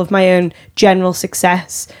control of my own general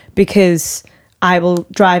success because I will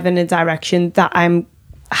drive in a direction that I'm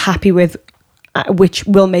happy with, which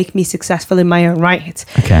will make me successful in my own right.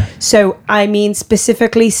 Okay. So I mean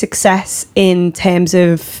specifically success in terms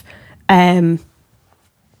of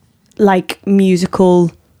like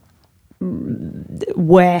musical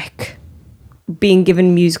work, being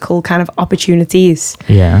given musical kind of opportunities.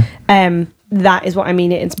 Yeah. That is what I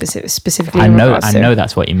mean it in specifically. I know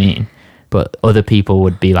that's what you mean, but other people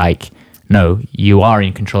would be like, no, you are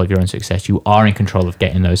in control of your own success. You are in control of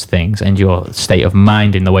getting those things and your state of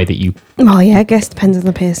mind in the way that you. Well, yeah, I guess it depends on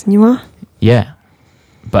the person you are. Yeah,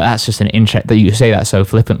 but that's just an interest that you say that so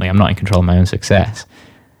flippantly. I'm not in control of my own success.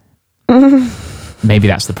 Maybe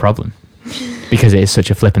that's the problem, because it is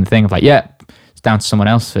such a flippant thing of like, yeah, it's down to someone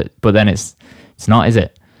else. But then it's not, is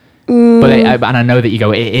it? But and I know that you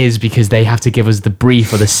go, it is because they have to give us the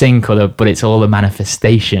brief or the sync but it's all a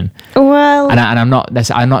manifestation. Well, and I'm not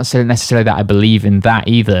saying necessarily that I believe in that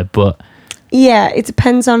either, but yeah, it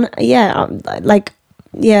depends on I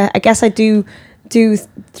guess I do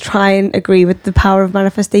try and agree with the power of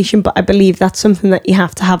manifestation, but I believe that's something that you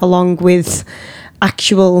have to have along with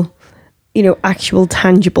actual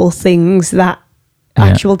tangible things, that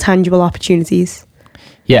actual tangible opportunities.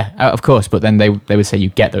 Yeah, of course. But then they would say you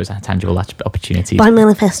get those tangible opportunities by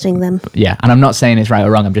manifesting them. Yeah, and I'm not saying it's right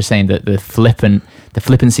or wrong. I'm just saying that the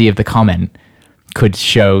flippancy of the comment could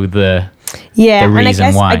show the reason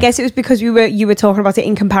and why. I guess it was because you were talking about it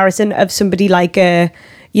in comparison of somebody like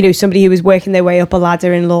somebody who was working their way up a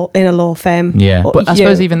ladder in a law firm. Yeah, but I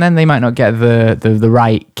suppose even then they might not get the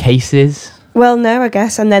right cases. Well, no, I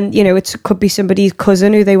guess, and then it could be somebody's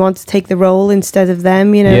cousin who they want to take the role instead of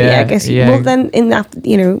them. I guess. Yeah. Well, then in that,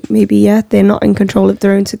 maybe they're not in control of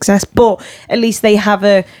their own success, but at least they have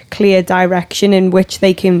a clear direction in which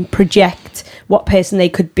they can project what person they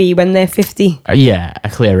could be when they're 50. A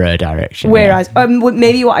clearer direction. Whereas,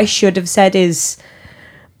 maybe what I should have said is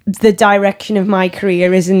the direction of my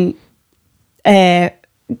career isn't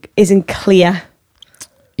clear.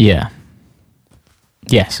 Yeah.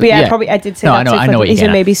 Yes. But probably I did say that. I know what you're so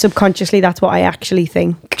maybe subconsciously that's what I actually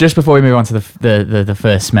think. Just before we move on to the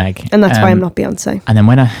first smeg. And that's why I'm not Beyonce. And then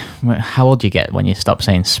how old do you get when you stop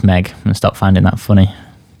saying smeg and stop finding that funny?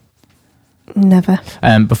 Never.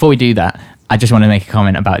 Before we do that, I just want to make a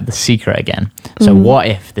comment about The Secret again. So what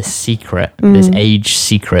if The Secret, this age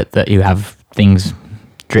secret that you have things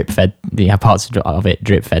drip fed, you have parts of it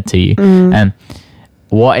drip fed to you.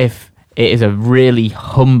 What if it is a really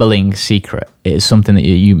humbling secret? It is something that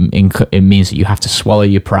it means that you have to swallow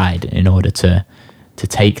your pride in order to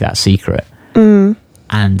take that secret.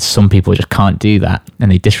 And some people just can't do that,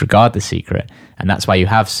 and they disregard the secret. And that's why you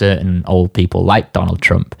have certain old people like Donald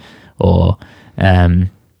Trump, or I'm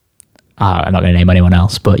not going to name anyone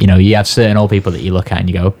else, but you have certain old people that you look at and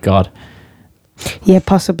you go, oh, God. Yeah,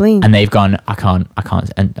 possibly. And they've gone, I can't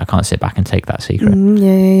sit back and take that secret.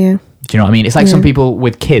 Yeah. Do you know what I mean? It's like some people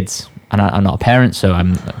with kids, and I'm not a parent, so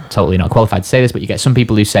I'm totally not qualified to say this, but you get some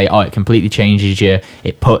people who say, oh, it completely changes you.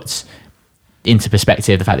 It puts into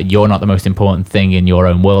perspective the fact that you're not the most important thing in your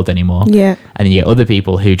own world anymore. Yeah. And then you get other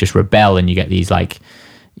people who just rebel, and you get these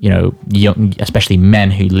young, especially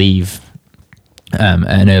men who leave at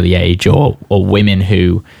an early age, or women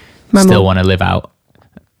who still want to live out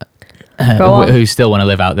who still want to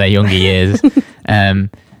live out their younger years.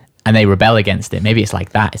 And they rebel against it. Maybe it's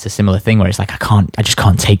like that. It's a similar thing where it's like, I just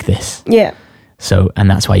can't take this. Yeah. So, and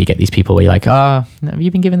that's why you get these people where you're like, have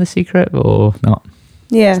you been given the secret or not?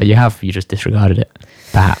 Yeah. So you just disregarded it,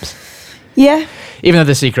 perhaps. Yeah. Even though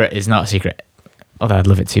the secret is not a secret. Although I'd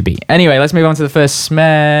love it to be. Anyway, let's move on to the first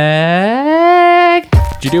smeg.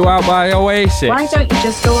 Did you do Out by Oasis? Why don't you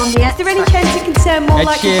just go on the Is there any chance it can sound more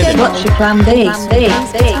like a thing? What's your plan B? You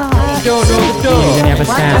don't know the door. You didn't have a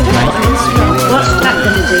sound, mate. What's Jack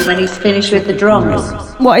going to do when he's finished with the drums?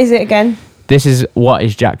 What is it again? This is what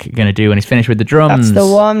is Jack going to do when he's finished with the drums. That's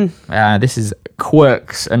the one. This is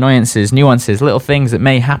quirks, annoyances, nuances, little things that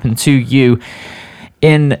may happen to you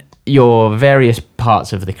in your various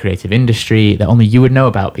parts of the creative industry that only you would know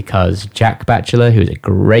about, because Jack Batchelor, who's a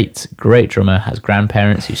great drummer, has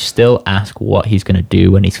grandparents who still ask what he's going to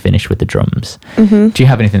do when he's finished with the drums. Do you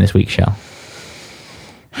have anything this week, Shell?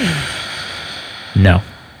 No.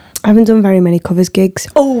 I haven't done very many covers gigs.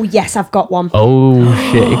 Oh, yes, I've got one. Oh,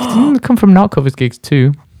 shit. It can come from not covers gigs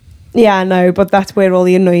too. Yeah, I know, but that's where all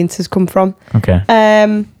the annoyances come from. Okay.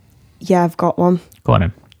 Yeah, I've got one. Go on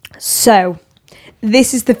then. So,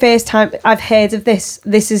 this is the first time I've heard of this.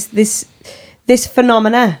 This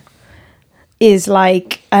phenomena is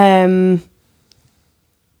like, I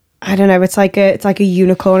don't know, it's like a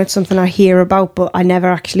unicorn. It's something I hear about, but I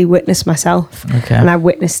never actually witnessed myself. Okay. And I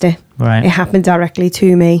witnessed it. Right. It happened directly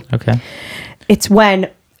to me. Okay. It's when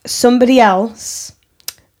somebody else,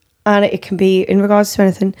 and it can be in regards to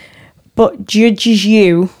anything, but judges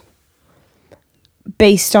you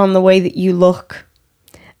based on the way that you look,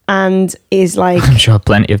 and is like... I'm sure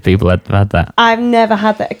plenty of people have had that. I've never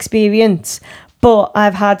had that experience, but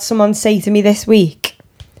I've had someone say to me this week,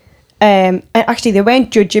 and actually they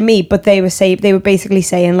weren't judging me, but they were basically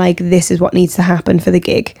saying like, this is what needs to happen for the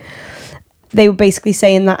gig. They were basically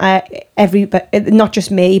saying that not just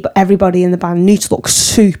me, but everybody in the band needs to look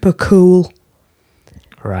super cool.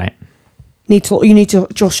 Right. You need to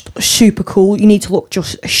just super cool. You need to look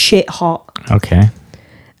just shit hot. Okay.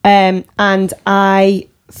 And I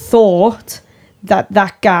thought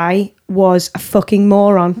that guy was a fucking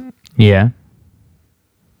moron. Yeah.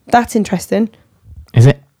 That's interesting. Is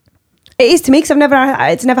it? It is to me, because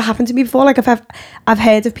it's never happened to me before. Like I've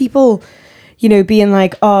heard of people, being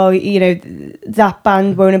like, oh, that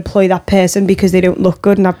band won't employ that person because they don't look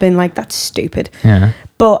good, and I've been like, that's stupid. Yeah.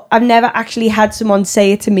 But I've never actually had someone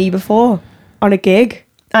say it to me before on a gig,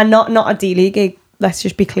 and not a Dealey gig. Let's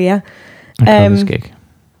just be clear. A covers gig.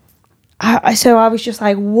 So I was just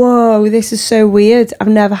like, whoa, this is so weird. I've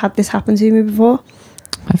never had this happen to me before.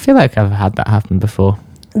 I feel like I've had that happen before.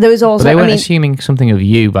 There was also... But they weren't assuming something of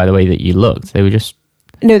you by the way that you looked. They were just...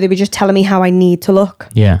 No, they were just telling me how I need to look.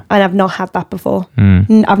 Yeah. And I've not had that before.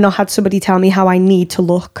 I've not had somebody tell me how I need to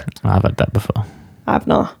look. I've had that before. I've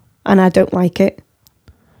not. And I don't like it.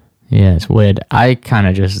 Yeah, it's weird. I kind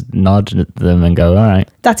of just nod at them and go, all right.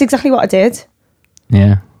 That's exactly what I did.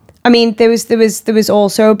 Yeah. I mean, there was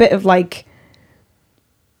also a bit of like...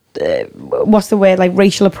 what's the word? Like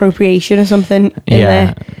racial appropriation or something in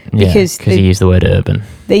there. Because they use the word urban.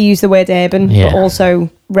 They use the word urban, but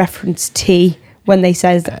also reference tea when they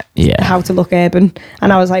says how to look urban.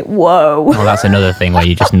 And I was like, whoa. Well, that's another thing where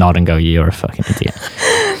you just nod and go, you're a fucking idiot.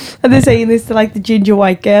 And they're saying this to like the ginger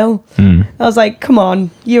white girl. I was like, come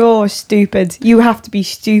on, you're stupid. You have to be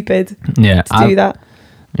stupid to do that.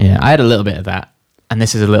 Yeah, I had a little bit of that. And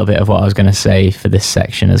this is a little bit of what I was going to say for this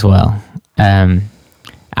section as well.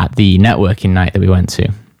 At the networking night that we went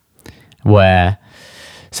to,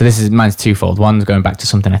 so mine's twofold. One's going back to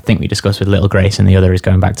something I think we discussed with Little Grace, and the other is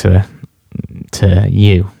going back to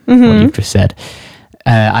you, what you've just said.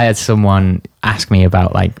 I had someone ask me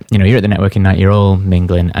about, like, you're at the networking night, you're all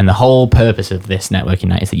mingling, and the whole purpose of this networking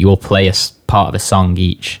night is that you all play a part of a song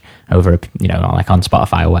each over, like on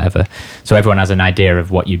Spotify or whatever, so everyone has an idea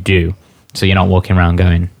of what you do, so you're not walking around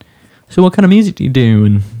going, so what kind of music do you do?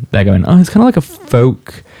 And they're going, oh, it's kind of like a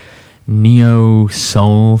folk neo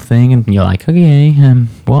soul thing. And you're like, okay,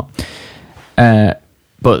 what? But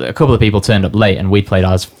a couple of people turned up late and we played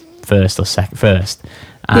ours first.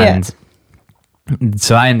 And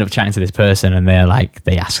so I ended up chatting to this person and they're like,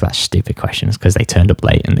 they ask that stupid questions because they turned up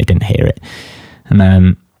late and they didn't hear it.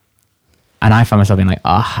 And I found myself being like,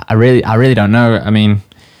 I really don't know. I mean,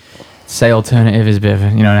 say alternative is a bit of I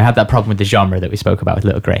had that problem with the genre that we spoke about with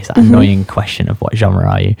Little Grace, that annoying question of what genre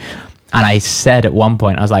are you? And I said at one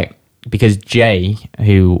point, I was like, because Jay,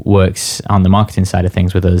 who works on the marketing side of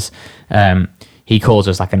things with us, he calls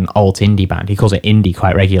us like an alt indie band. He calls it indie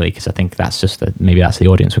quite regularly because I think that's just maybe that's the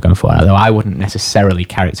audience we're going for. Although I wouldn't necessarily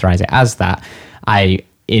characterize it as that.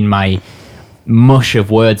 In my mush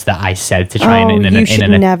of words that I said to try you should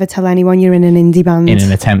never tell anyone you're in an indie band. In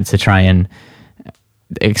an attempt to try and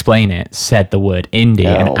explain it, said the word indie,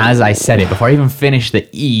 and as I said it, before I even finished the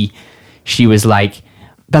E, she was like,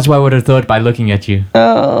 that's what I would have thought by looking at you.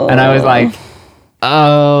 And I was like,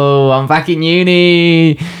 I'm back in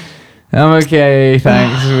uni, I'm okay,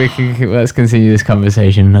 thanks. Let's continue this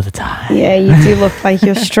conversation another time. Yeah, you do look like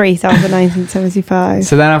you're straight out of 1975.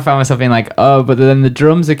 So then I found myself being like, but then the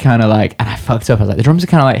drums are kind of like, and I fucked up, I was like, the drums are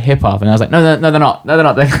kind of like hip hop, and I was like, no they're not.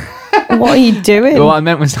 What are you doing? Well, what I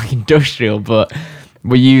meant was like industrial, but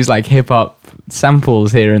we use like hip hop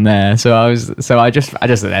samples here and there. So I just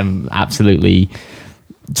absolutely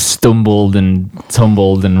stumbled and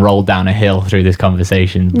tumbled and rolled down a hill through this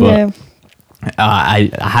conversation. But I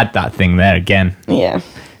had that thing there again. Yeah.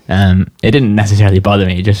 It didn't necessarily bother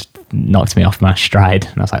me. It just knocked me off my stride,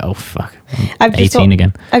 and I was like, "Oh fuck, I'm 18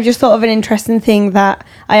 again." I've just thought of an interesting thing that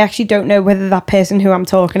I actually don't know whether that person who I'm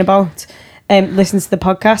talking about listens to the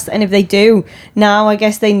podcast, and if they do, now I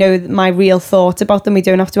guess they know my real thoughts about them. We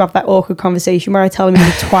don't have to have that awkward conversation where I tell them he's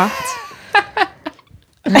a twat.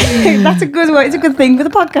 That's a good word. It's a good thing for the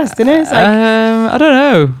podcast, isn't it? It's like, I don't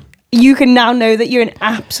know. You can now know that you're an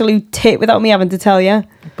absolute tit without me having to tell you.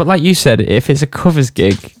 But like you said, if it's a covers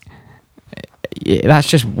gig, that's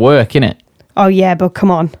just work, innit? Oh yeah, but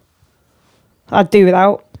come on, I'd do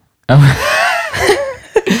without.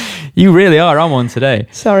 You really are on one today.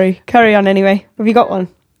 Sorry, carry on anyway. Have you got one?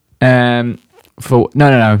 No.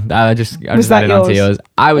 I just added on to yours.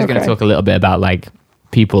 I was going to talk a little bit about like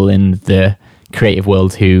people in the creative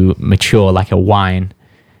world who mature like a wine,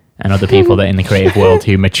 and other people that in the creative world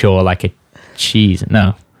who mature like a cheese.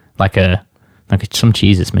 No, like some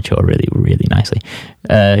cheeses mature really, really nicely.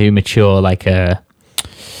 Who mature like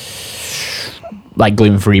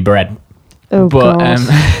gluten-free bread. Oh, but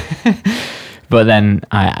but then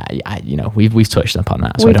we've touched upon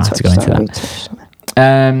that, so I don't have to go into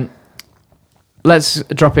that. Let's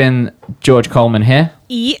drop in George Coleman here.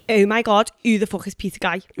 Oh my god, who the fuck is Peter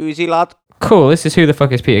Guy? Who's he, lad? Cool, this is Who the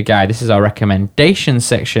Fuck is Peter Guy. This is our recommendation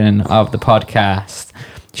section of the podcast.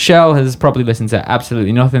 Shell has probably listened to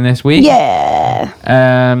absolutely nothing this week. Yeah.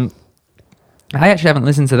 I actually haven't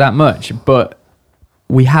listened to that much, but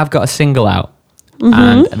we have got a single out.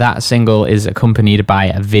 And that single is accompanied by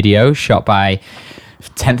a video shot by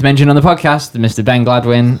 10th mention on the podcast, Mr. Ben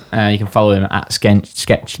Gladwin. You can follow him at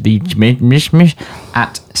Sketch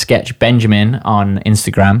Benjamin on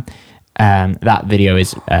Instagram. That video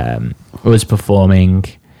is was performing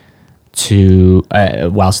to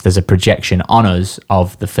whilst there's a projection on us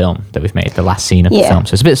of the film that we've made, the last scene of the film.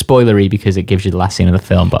 So it's a bit spoilery because it gives you the last scene of the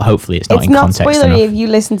film, but hopefully it's not in context enough. It's not spoilery if you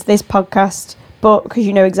listen to this podcast, but because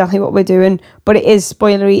you know exactly what we're doing. But it is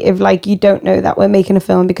spoilery if like you don't know that we're making a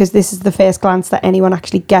film, because this is the first glance that anyone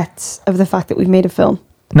actually gets of the fact that we've made a film.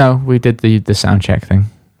 No, we did the sound check thing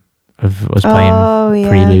of us playing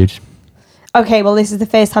Prelude. Okay, well, this is the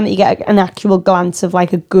first time that you get an actual glance of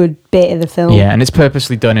like a good bit of the film. Yeah, and it's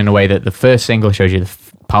purposely done in a way that the first single shows you the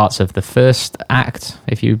parts of the first act,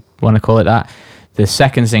 if you want to call it that. The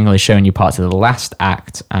second single is showing you parts of the last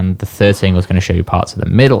act, and the third single is going to show you parts of the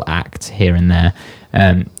middle act here and there.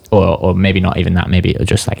 Or maybe not even that, maybe it'll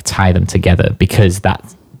just like tie them together, because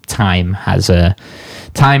that time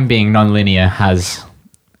being non-linear has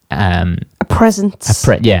a presence.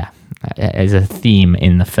 As a theme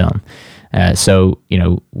in the film. So, you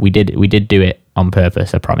know, we did do it on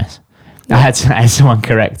purpose, I promise. Yeah. I had someone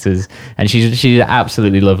correct us, and she's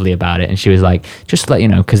absolutely lovely about it. And she was like, just to let you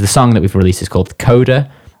know, because the song that we've released is called Coda,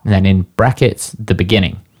 and then in brackets, the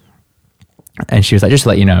beginning. And she was like, just to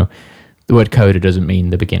let you know, the word coda doesn't mean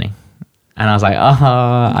the beginning. And I was like,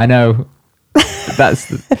 I know.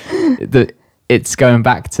 That's it's going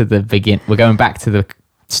back to the begin. We're going back to the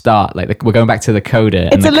start. Like we're going back to the coda,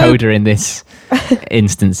 and the coda in this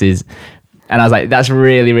instance is. And I was like, that's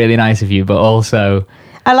really, really nice of you, but also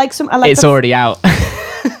it's already out.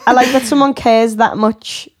 I like that someone cares that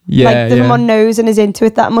much. Yeah, like that someone knows and is into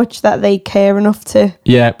it that much that they care enough to.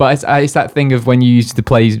 Yeah, but it's that thing of when you used to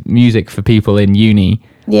play music for people in uni.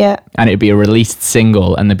 Yeah. And it'd be a released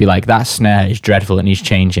single, and they'd be like, that snare is dreadful, it needs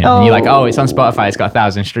changing. And you're like, oh, it's on Spotify, it's got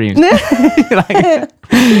 1,000 streams. Like,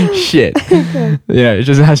 shit. Yeah, it's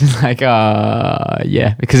just like,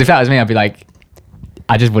 yeah. Because if that was me, I'd be like,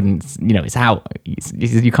 I just wouldn't, it's out.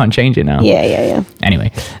 You can't change it now. Yeah.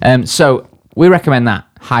 Anyway, so we recommend that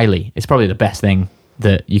highly. It's probably the best thing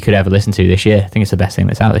that you could ever listen to this year. I think it's the best thing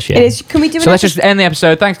that's out this year. It is. Can we do? So let's just end the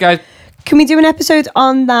episode. Thanks, guys. Can we do an episode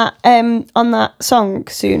on that song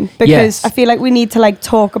soon? Because yes. I feel like we need to like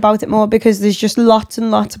talk about it more, because there's just lots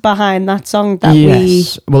and lots behind that song that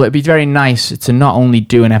Well, it'd be very nice to not only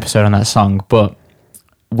do an episode on that song, but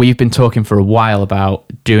we've been talking for a while about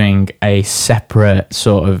doing a separate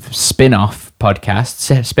sort of spin-off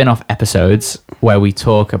podcast, spin-off episodes where we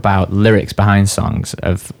talk about lyrics behind songs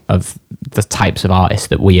of the types of artists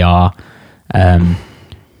that we are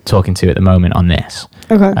talking to at the moment on this.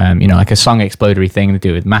 Okay. Like a song explodery thing to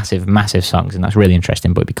do with massive, massive songs, and that's really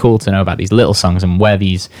interesting. But it'd be cool to know about these little songs and where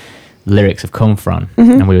these lyrics have come from.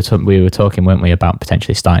 Mm-hmm. And we were talking, weren't we, about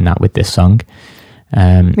potentially starting that with this song.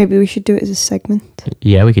 Maybe we should do it as a segment.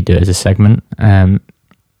 Yeah, we could do it as a segment.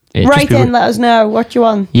 Write in, let us know what you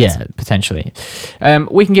want. Yeah, potentially.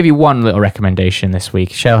 We can give you one little recommendation this week.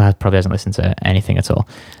 Cheryl probably hasn't listened to anything at all.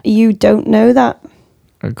 You don't know that.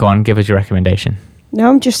 Go on, give us your recommendation. No,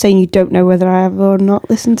 I'm just saying you don't know whether I have or not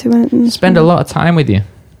listened to anything. Spend a lot of time with you.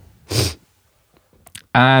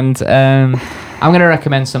 And I'm going to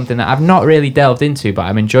recommend something that I've not really delved into, but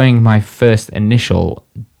I'm enjoying my first initial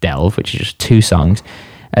delve, which is just 2 songs.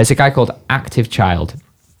 It's a guy called Active Child.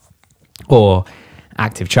 Or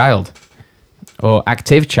Active Child.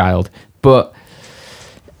 But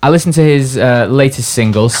I listened to his latest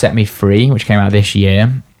single, Set Me Free, which came out this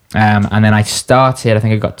year. And then I think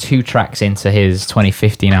I got 2 tracks into his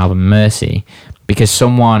 2015 album, Mercy, because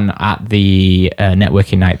someone at the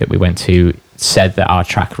networking night that we went to said that our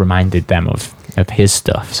track reminded them of his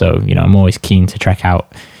stuff. So, I'm always keen to check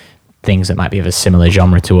out things that might be of a similar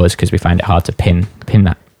genre to us, because we find it hard to pin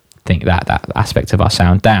that aspect of our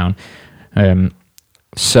sound down.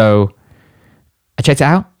 So I checked it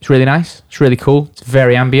out. It's really nice. It's really cool. It's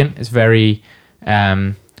very ambient. It's very...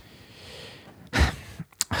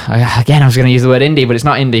 Again, I was going to use the word indie, but it's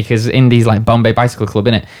not indie, because indie's like Bombay Bicycle Club,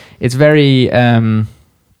 innit? It's very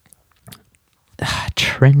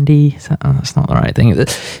trendy. That's not the right thing.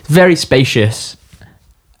 It's very spacious.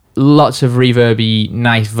 Lots of reverby,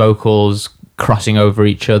 nice vocals crossing over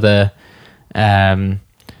each other.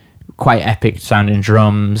 Quite epic sounding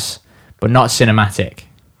drums, but not cinematic.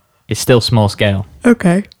 It's still small scale.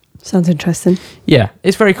 Okay. Sounds interesting. Yeah,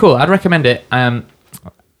 it's very cool. I'd recommend it.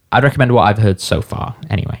 I'd recommend what I've heard so far,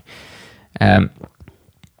 anyway.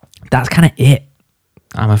 That's kind of it,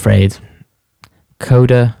 I'm afraid.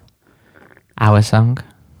 Coda, Our Song.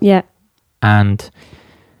 Yeah. And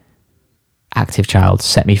Active Child,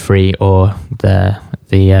 Set Me Free, or the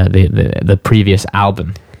previous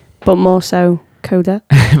album. But more so Coda.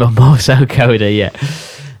 But more so Coda, yeah.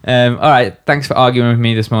 All right, thanks for arguing with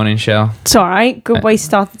me this morning, Shell. It's all right. Good way to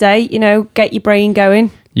start the day. Get your brain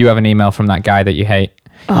going. You have an email from that guy that you hate.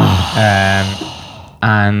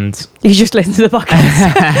 And you just listen to the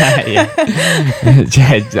podcast.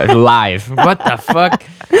 Live. What the fuck?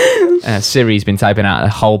 Siri's been typing out a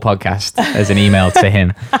whole podcast as an email to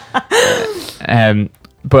him.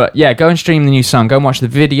 But yeah, go and stream the new song. Go and watch the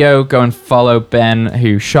video. Go and follow Ben,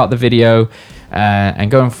 who shot the video. And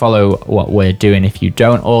go and follow what we're doing if you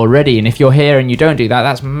don't already. And if you're here and you don't do that,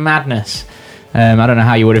 that's madness. I don't know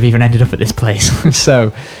how you would have even ended up at this place.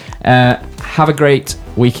 So have a great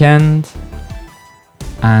weekend.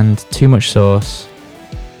 And too much sauce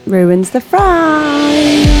ruins the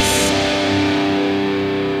fries.